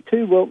 I did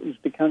 2 welcomes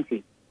to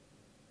country.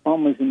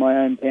 One was in my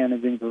own town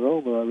of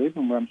Inverell, where I live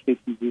and where I'm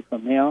speaking to you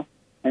from now,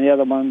 and the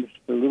other one was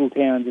a little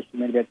town just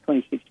about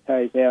 26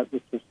 k's out,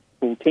 which was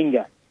called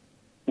Tinga.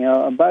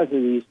 Now, both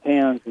of these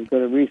towns have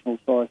got a reasonable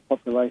sized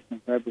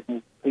population of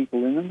Aboriginal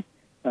people in them,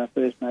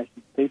 First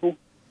Nations people,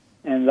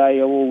 and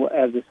they all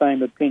have the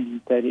same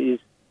opinion, that it is,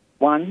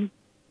 one,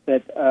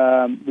 that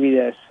we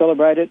either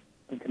celebrate it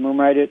and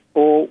commemorate it,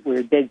 or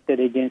we're dead set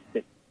against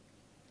it.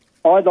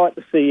 I'd like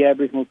to see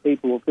Aboriginal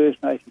people or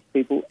First Nations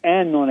people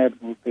and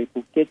non-Aboriginal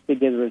people get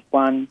together as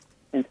one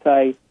and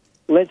say,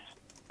 let's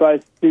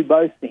do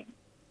both things,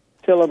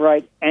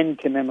 celebrate and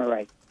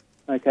commemorate,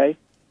 okay?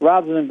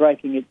 Rather than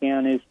breaking it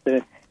down as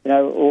to,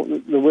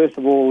 the worst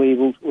of all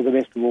evils or the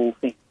best of all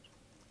things.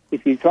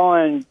 If you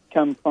try and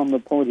come from the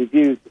point of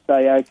view to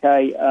say,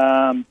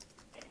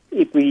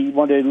 if we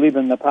want to live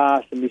in the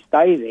past and we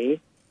stay there,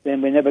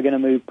 then we're never going to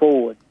move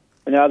forward.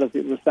 And other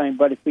people are saying,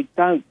 but if we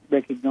don't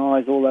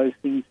recognise all those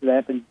things that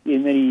happened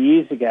many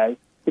years ago,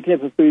 we can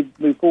never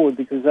move forward,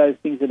 because those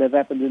things that have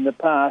happened in the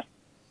past,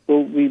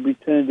 will we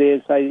return there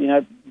and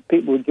say,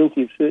 people were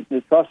guilty of certain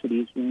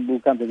atrocities, and we'll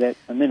come to that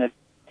in a minute,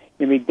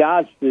 in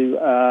regards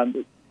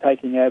to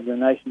taking over the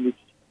nation, which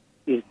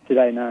is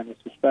today known as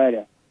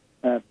Australia.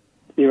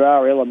 There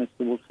are elements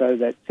that will show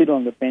that sit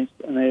on the fence,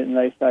 and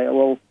they say,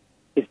 well,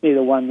 it's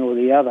neither one nor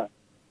the other.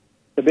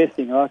 The best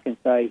thing I can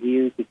say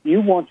here is, if you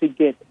want to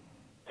get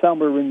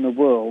somewhere in the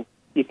world,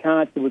 you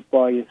can't do it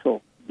by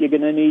yourself. You're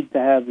going to need to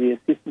have the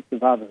assistance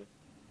of others.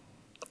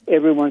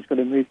 Everyone's got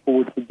to move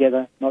forward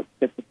together, not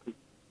separately.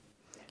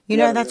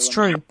 That's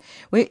true.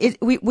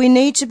 We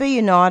need to be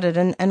united,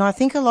 and I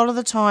think a lot of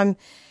the time,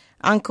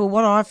 Uncle,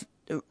 what I've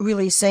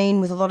really seen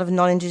with a lot of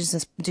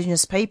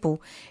non-Indigenous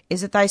people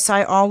is that they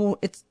say,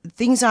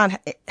 things aren't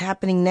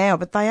happening now,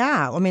 but they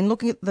are. I mean,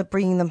 looking at the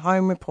Bringing Them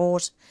Home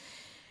report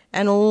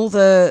and all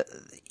the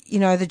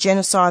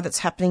genocide that's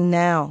happening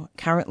now,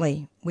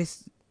 currently,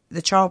 with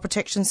the child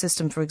protection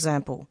system, for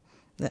example,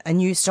 a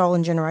new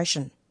stolen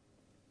generation.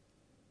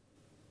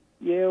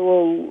 Yeah,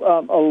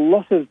 well, a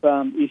lot of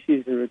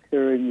issues are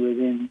occurring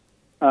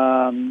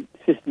within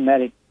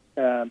systematic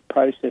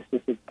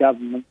processes of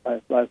government,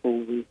 both local,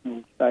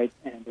 regional, state,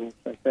 and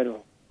also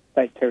federal,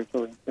 state,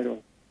 territory, and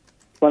federal.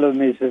 One of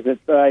them is that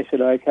they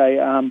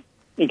said,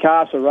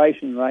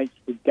 incarceration rates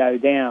would go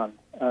down.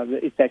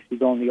 It's actually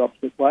gone the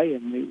opposite way,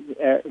 and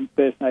the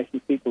First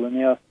Nations people are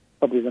now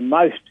probably the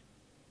most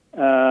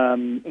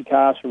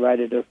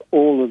incarcerated of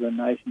all of the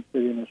nations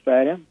within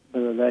Australia,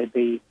 whether they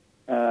be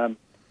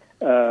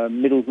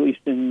Middle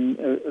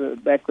Eastern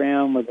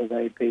background, whether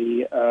they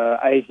be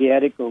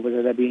Asiatic, or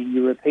whether they be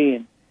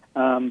European.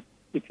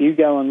 If you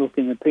go and look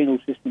in the penal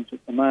systems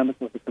at the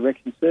moment with the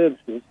correction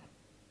services,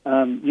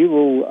 you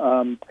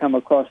will come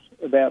across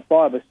about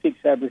 5 or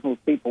 6 Aboriginal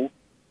people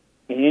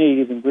in any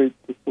given group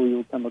before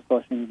you'll come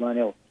across anyone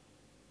else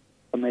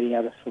from any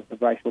other sort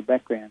of racial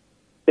background.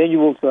 Then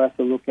you also have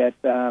to look at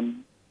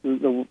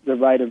the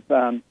rate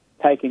of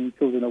taking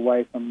children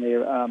away from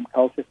their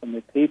culture, from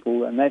their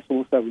people, and that's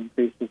also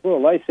increased as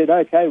well. They said,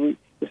 the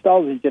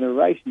stolen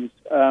generations,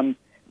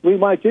 we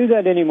won't do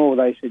that anymore,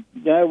 they said.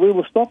 We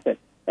will stop it.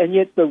 And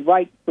yet the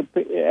rate for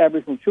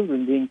Aboriginal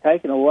children being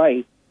taken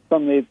away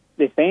from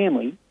their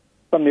family,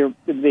 from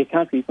their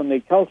country, from their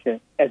culture,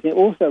 has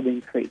also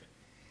increased.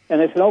 And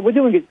they said, we're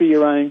doing it for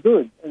your own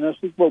good. And I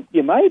said, well,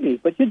 you may be,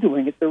 but you're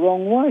doing it the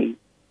wrong way.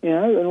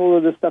 And all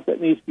of the stuff that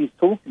needs to be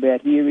talked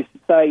about here is to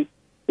say,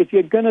 if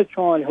you're going to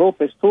try and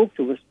help us, talk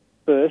to us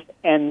first,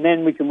 and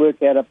then we can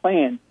work out a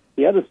plan.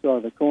 The other side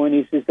of the coin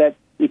is that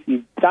if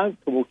you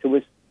don't talk to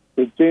us,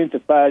 we're doomed to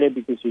failure,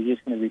 because you're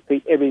just going to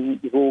repeat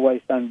everything you've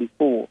always done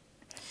before.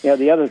 Now,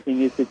 the other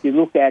thing is, if you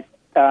look at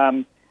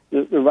the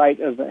rate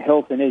of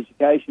health and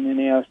education in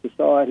our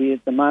society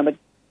at the moment,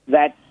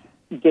 that's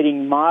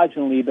getting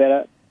marginally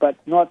better, but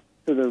not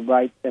to the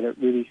rate that it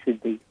really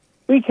should be.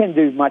 We can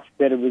do much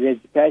better with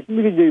education.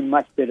 We can do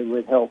much better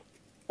with health.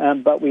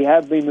 But we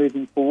have been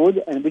moving forward,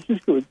 and which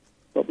is good,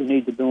 but we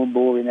need to do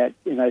more in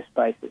those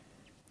spaces.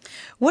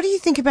 What do you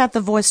think about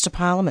the voice to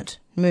Parliament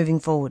moving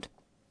forward?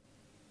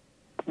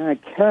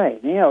 Okay,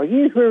 now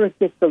here's where it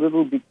gets a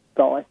little bit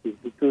dicey,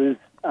 because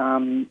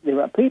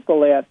there are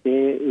people out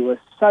there who are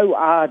so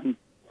ardent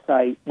to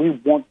say, we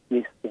want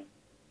this thing,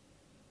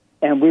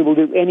 and we will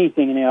do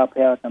anything in our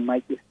power to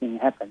make this thing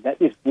happen, that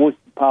this voice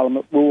to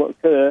Parliament will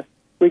occur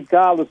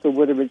regardless of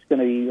whether it's going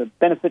to be a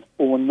benefit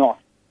or not.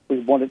 We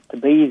want it to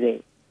be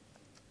there.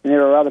 And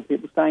there are other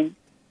people saying,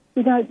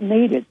 we don't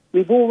need it.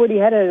 We've already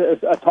had a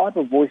type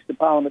of voice to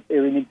Parliament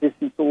there in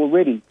existence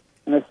already.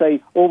 And they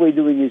say all we're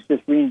doing is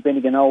just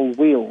reinventing an old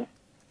wheel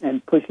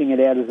and pushing it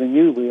out as a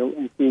new wheel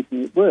and see if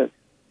it works.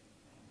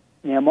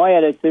 Now, my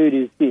attitude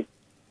is this.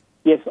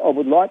 Yes, I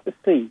would like to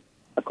see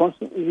a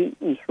constantly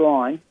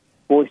enshrined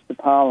voice to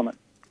Parliament,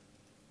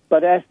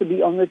 but it has to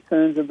be on the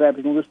terms of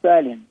Aboriginal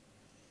Australians.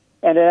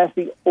 And it has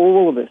to be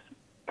all of us.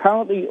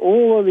 Currently,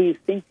 all of these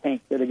think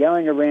tanks that are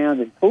going around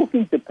and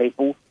talking to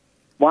people,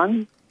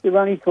 one, they're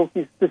only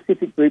talking to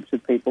specific groups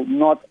of people,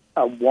 not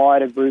a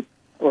wider group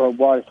or a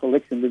wider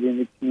selection within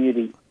the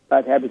community,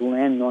 both Aboriginal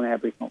and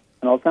non-Aboriginal.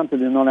 And I'll come to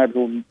the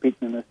non-Aboriginal bit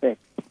in a sec.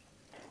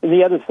 And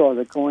the other side of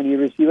the coin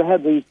here is you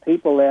have these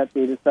people out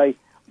there to say,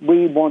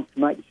 we want to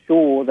make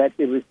sure that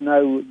there is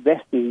no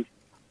vestige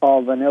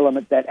of an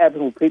element that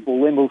Aboriginal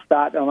people then will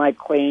start to make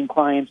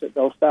claims that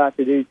they'll start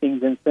to do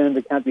things and turn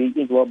the country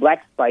into a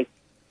black space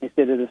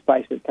instead of the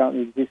space that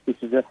currently exists,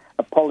 which is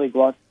a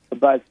polyglot of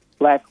both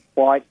black,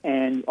 white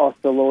and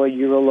Australoid,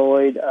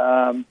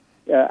 Euraloid,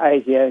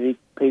 Asiatic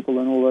people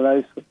and all of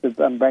those sorts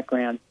of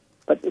backgrounds.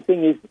 But the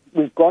thing is,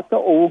 we've got to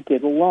all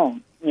get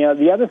along. You know,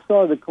 the other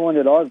side of the coin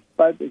that I've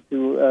spoken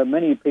to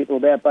many people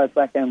about, both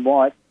black and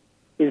white,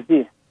 is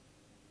this.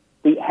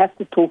 We have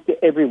to talk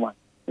to everyone.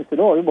 They said,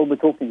 oh, well, we're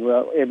talking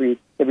to every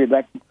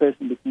black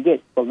person we can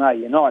get. Well, no,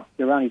 you're not.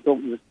 You're only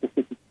talking to a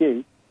specific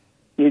few.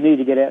 You need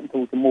to get out and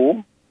talk to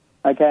more.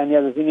 Okay, and the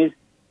other thing is,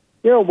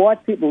 there are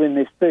white people in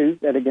this too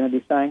that are going to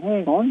be saying,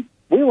 hang on,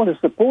 we want to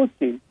support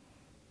you,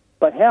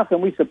 but how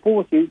can we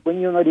support you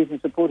when you're not even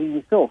supporting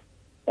yourself?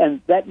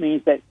 And that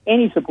means that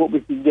any support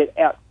we can get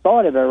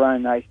outside of our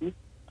own nation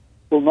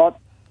will not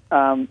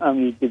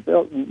only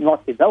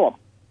develop,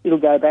 it'll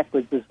go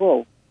backwards as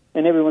well.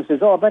 And everyone says,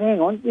 oh, but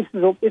hang on, this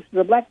is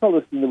a black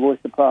fellas in the voice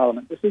of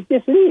Parliament. I said,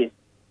 yes, it is.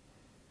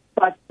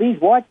 But these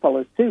white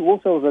fellas too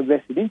also have a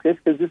vested interest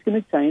because it's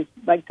going to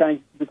make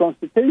changes to the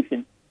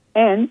Constitution.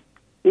 And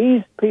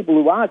these people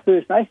who are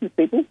First Nations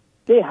people,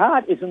 their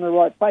heart is in the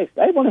right place.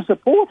 They want to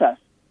support us.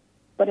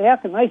 But how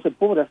can they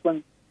support us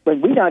when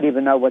we don't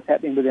even know what's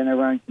happening within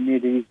our own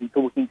communities and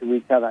talking to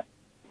each other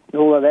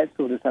and all of that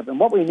sort of stuff? And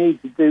what we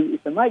need to do is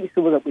to make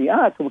sure that we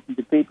are talking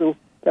to people,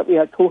 that we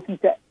are talking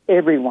to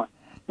everyone,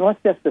 not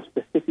just a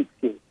specific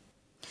few.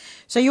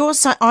 So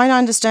I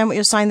understand what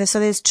you're saying there. So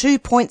there's 2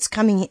 points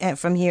coming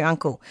from here,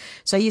 Uncle.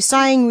 So you're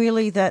saying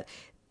really that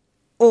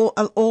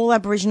all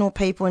Aboriginal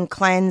people and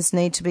clans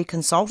need to be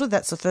consulted.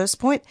 That's the first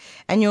point.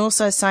 And you're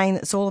also saying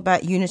that it's all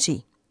about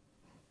unity,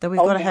 that we've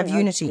got to have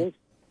unity.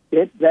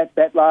 Yes,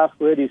 that last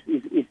word is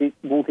it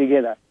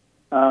altogether.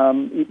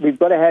 We've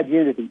got to have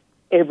unity.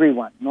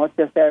 Everyone, not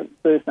just our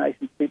First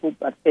Nations people,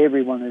 but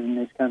everyone in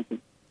this country.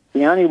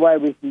 The only way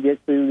we can get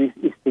through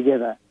this is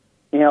together.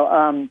 You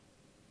know,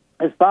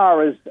 as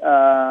far as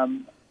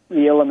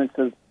the elements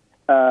of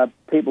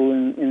people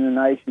in the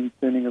nation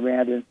turning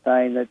around and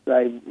saying that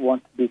they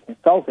want to be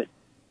consulted.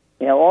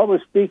 You know, I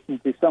was speaking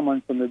to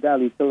someone from the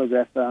Daily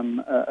Telegraph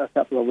a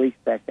couple of weeks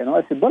back, and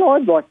I said, what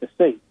I'd like to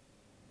see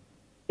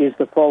is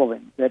the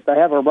following, that they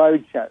have a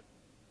road show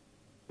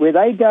where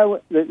they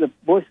go,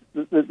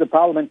 the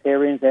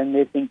parliamentarians and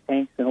their think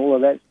tanks and all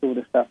of that sort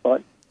of stuff,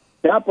 right,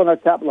 jump on a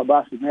couple of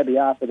buses, maybe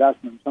half a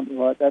dozen or something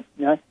like that,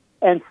 you know,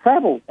 and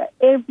travel to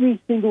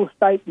every single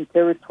state and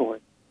territory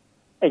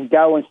and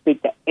go and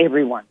speak to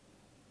everyone.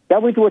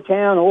 Go into a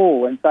town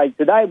hall and say,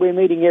 today we're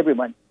meeting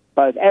everyone,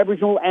 both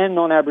Aboriginal and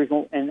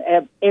non-Aboriginal, and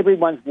have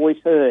everyone's voice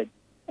heard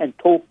and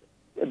talk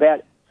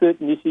about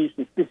certain issues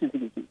and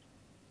specific issues.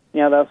 You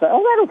know, they'll say,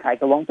 oh, that'll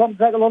take a long time,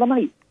 it'll take a lot of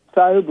money.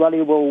 So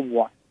bloody well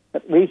what?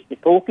 At least you're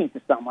talking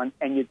to someone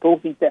and you're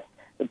talking to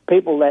the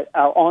people that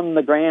are on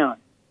the ground.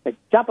 So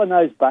jump on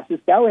those buses,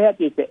 go out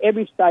there to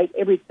every state,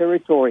 every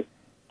territory,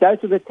 go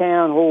to the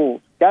town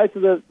halls, go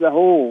to the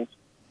halls,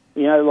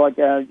 you know, like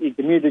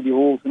community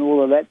halls and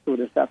all of that sort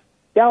of stuff.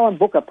 Go and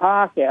book a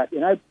park out, you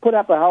know, put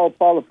up a whole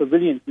pile of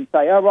pavilions and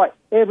say, all right,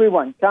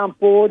 everyone, come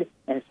forward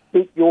and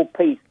speak your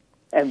piece.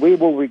 And we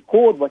will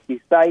record what you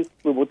say,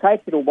 we will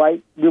take it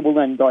away, we will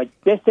then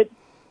digest it,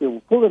 we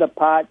will pull it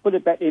apart, put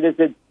it back in, and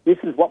say, this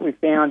is what we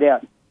found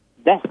out.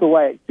 That's the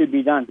way it should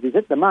be done. Because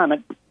at the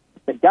moment,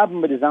 the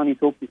government is only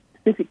talking to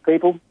specific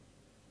people,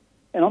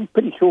 and I'm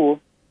pretty sure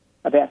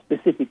about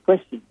specific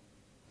questions,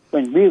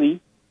 when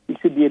really it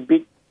should be a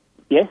bit,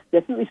 yes,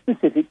 definitely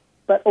specific,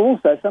 but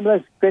also some of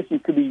those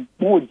questions could be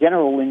more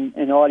general in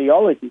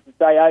ideology to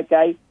say,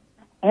 okay,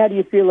 how do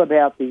you feel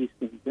about these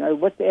things? You know,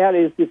 how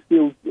does this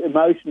feel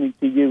emotionally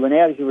to you, and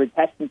how is your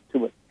attachment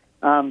to it?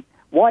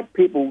 White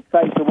people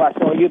say to us,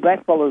 "Oh, you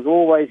blackfellas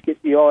always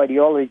get the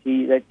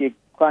ideology that you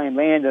claim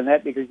land and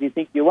that because you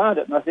think you own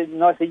it." And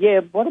I said,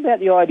 yeah, what about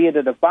the idea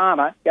that a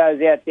farmer goes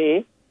out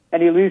there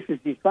and he loses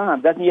his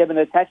farm? Doesn't he have an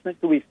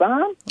attachment to his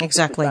farm?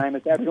 Exactly. It's the same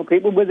as Aboriginal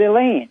people with their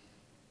land.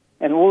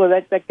 And all of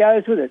that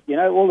goes with it, you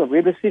know, all the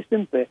river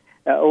systems,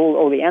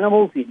 all the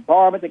animals, the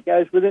environment that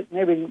goes with it, and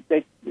everything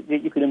that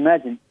you could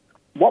imagine.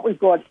 What we've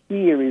got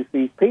here is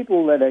these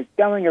people that are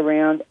going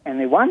around and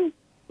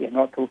they're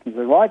not talking to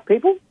the right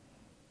people,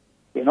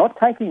 they're not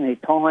taking their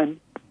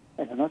time,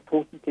 and they're not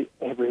talking to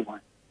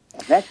everyone.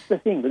 And that's the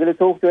thing. We've got to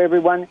talk to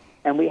everyone,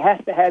 and we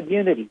have to have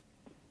unity.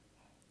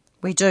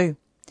 We do.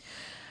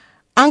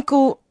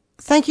 Uncle,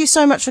 thank you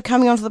so much for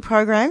coming onto the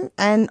program,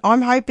 and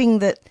I'm hoping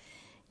that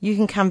you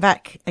can come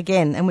back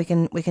again and we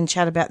can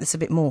chat about this a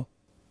bit more.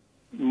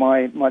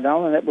 My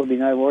darling, that will be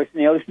no worries.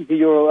 Now, listen to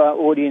your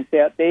audience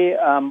out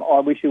there. I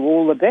wish you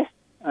all the best,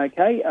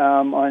 okay?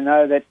 I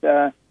know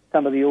that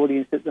some of the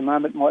audience at the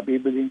moment might be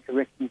within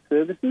correctional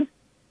services,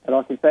 but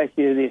I can say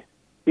to you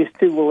this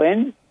too will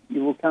end.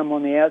 You will come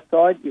on the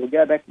outside, you'll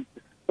go back into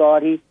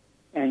society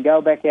and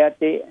go back out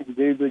there and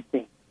do good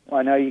things.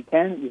 I know you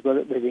can. You've got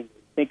it within you.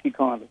 Thank you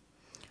kindly.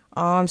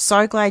 Oh, I'm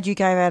so glad you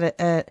gave out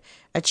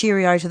a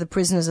cheerio to the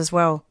prisoners as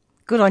well.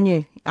 Good on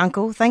you,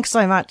 Uncle. Thanks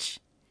so much.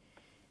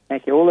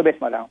 Thank you. All the best,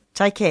 my darling.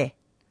 Take care.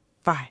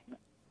 Bye.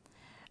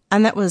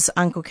 And that was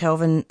Uncle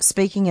Kelvin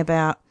speaking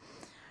about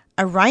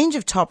a range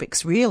of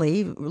topics,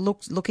 really,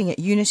 looking at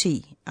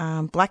unity.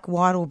 Black,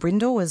 white or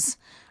brindle, as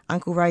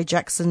Uncle Ray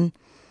Jackson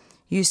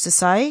used to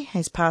say.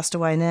 He's passed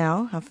away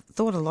now. I've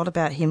thought a lot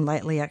about him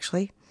lately,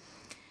 actually.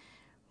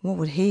 What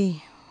would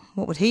he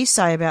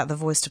say about the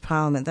Voice to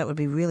Parliament? That would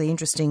be really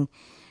interesting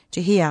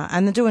to hear.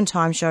 And the Doing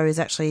Time show has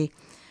actually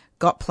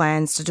got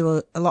plans to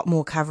do a lot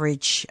more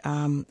coverage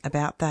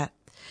about that.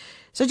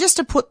 So just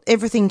to put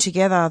everything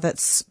together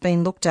that's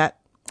been looked at,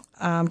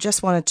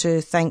 just wanted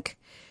to thank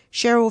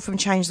Cheryl from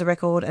Change the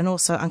Record and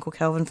also Uncle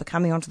Kelvin for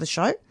coming onto the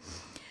show.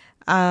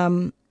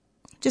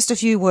 Just a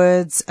few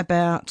words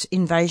about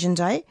Invasion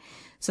Day.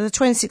 So the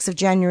 26th of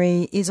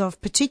January is of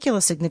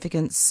particular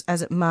significance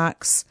as it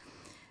marks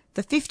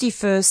the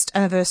 51st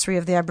anniversary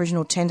of the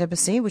Aboriginal Tent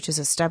Embassy, which was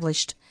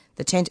established on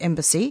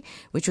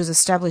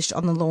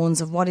the lawns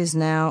of what is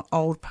now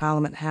Old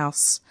Parliament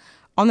House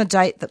on the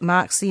date that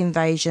marks the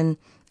invasion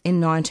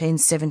in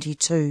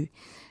 1972.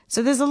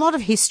 So there's a lot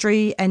of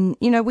history, and,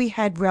 you know, we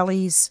had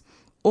rallies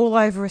all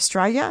over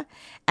Australia,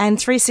 and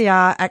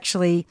 3CR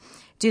actually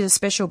did a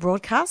special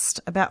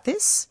broadcast about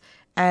this,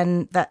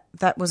 and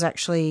that was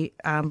actually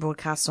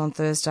broadcast on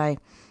Thursday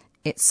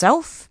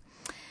itself.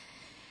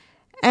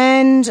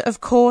 And,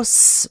 of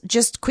course,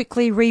 just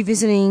quickly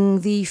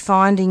revisiting the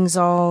findings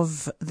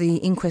of the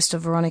inquest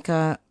of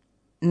Veronica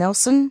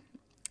Nelson,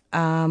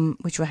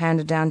 which were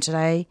handed down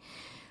today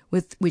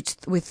with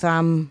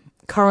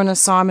Coroner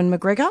Simon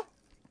McGregor.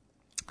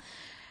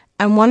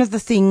 And one of the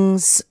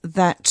things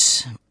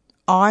that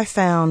I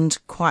found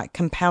quite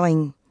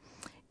compelling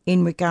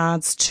in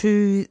regards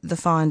to the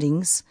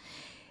findings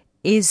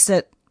is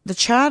that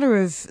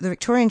the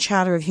Victorian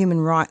Charter of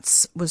Human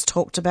Rights was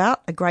talked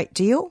about a great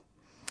deal,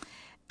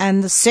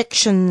 and the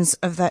sections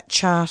of that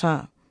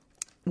charter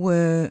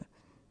were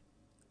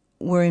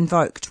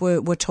invoked,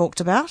 were talked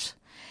about,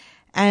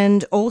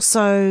 and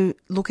also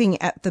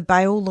looking at the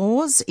bail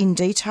laws in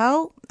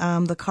detail.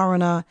 The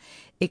coroner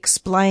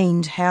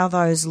explained how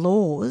those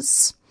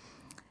laws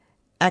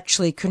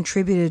actually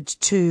contributed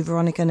to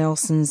Veronica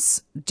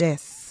Nelson's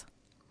death.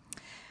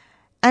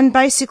 And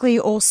basically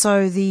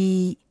also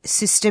the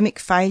systemic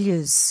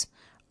failures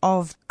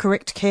of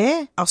Correct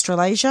Care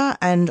Australasia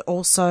and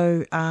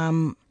also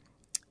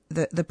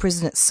the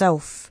prison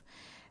itself,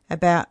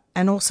 about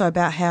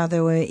how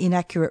there were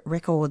inaccurate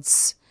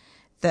records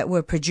that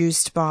were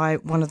produced by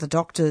one of the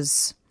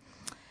doctors.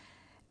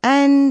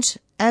 And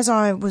as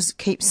I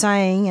keep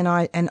saying, and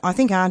I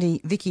think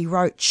Auntie Vicky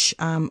Roach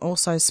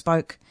also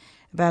spoke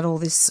about all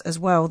this as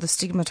well, the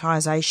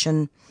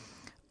stigmatisation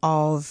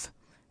of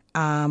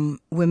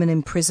women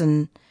in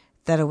prison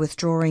that are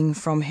withdrawing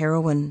from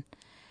heroin.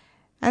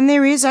 And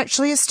there is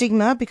actually a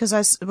stigma because,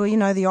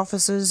 the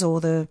officers or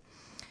the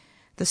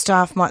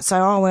staff might say,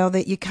 oh, well,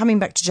 that you're coming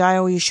back to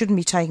jail, you shouldn't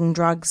be taking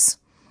drugs,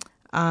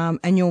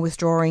 and you're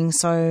withdrawing.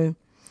 So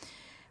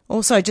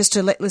also just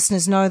to let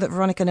listeners know that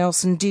Veronica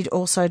Nelson did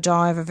also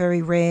die of a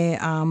very rare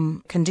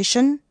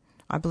condition,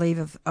 I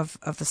believe,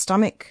 of the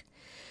stomach.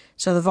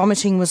 So the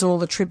vomiting was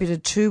all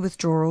attributed to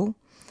withdrawal.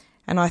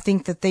 And I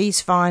think that these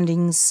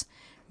findings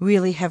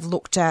really have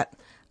looked at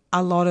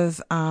a lot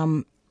of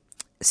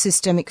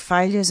systemic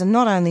failures, and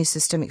not only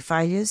systemic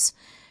failures,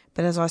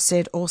 but as I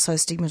said, also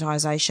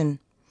stigmatisation.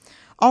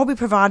 I'll be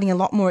providing a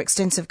lot more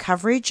extensive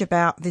coverage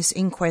about this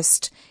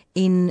inquest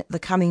in the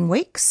coming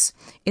weeks.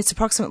 It's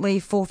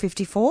approximately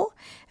 4:54,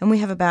 and we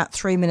have about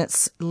 3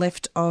 minutes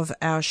left of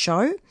our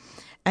show.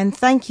 And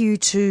thank you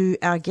to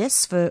our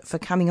guests for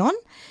coming on,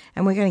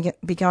 and we're going to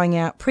be going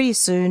out pretty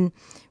soon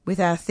with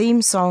our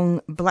theme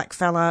song, Black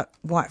Fella,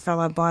 White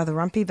Fella by the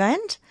Rumpy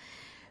Band.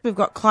 We've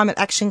got Climate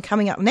Action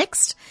coming up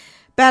next.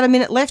 About a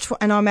minute left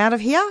and I'm out of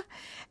here.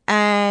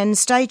 And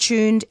stay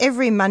tuned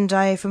every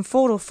Monday from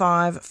 4 till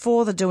 5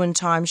 for the Doin'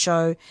 Time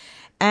show.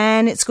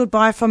 And it's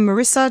goodbye from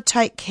Marissa.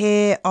 Take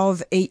care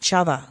of each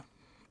other.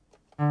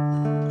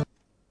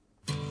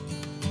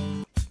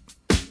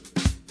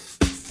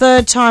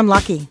 Third time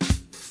lucky.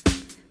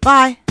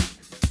 Bye.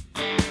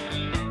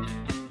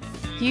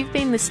 You've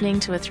been listening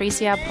to a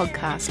 3CR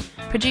podcast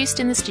produced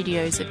in the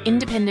studios of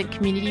independent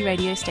community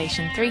radio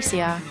station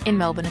 3CR in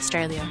Melbourne,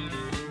 Australia.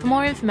 For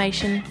more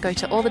information, go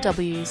to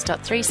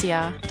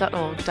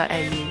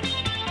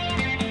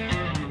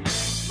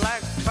allthews.3cr.org.au.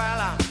 Black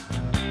fella,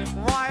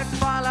 white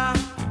fella,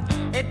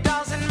 it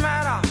doesn't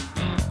matter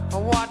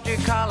what you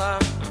color,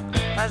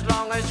 as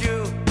long as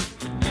you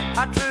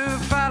a true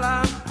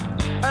fella,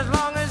 as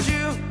long as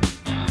you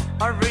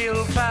a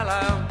real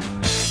fella.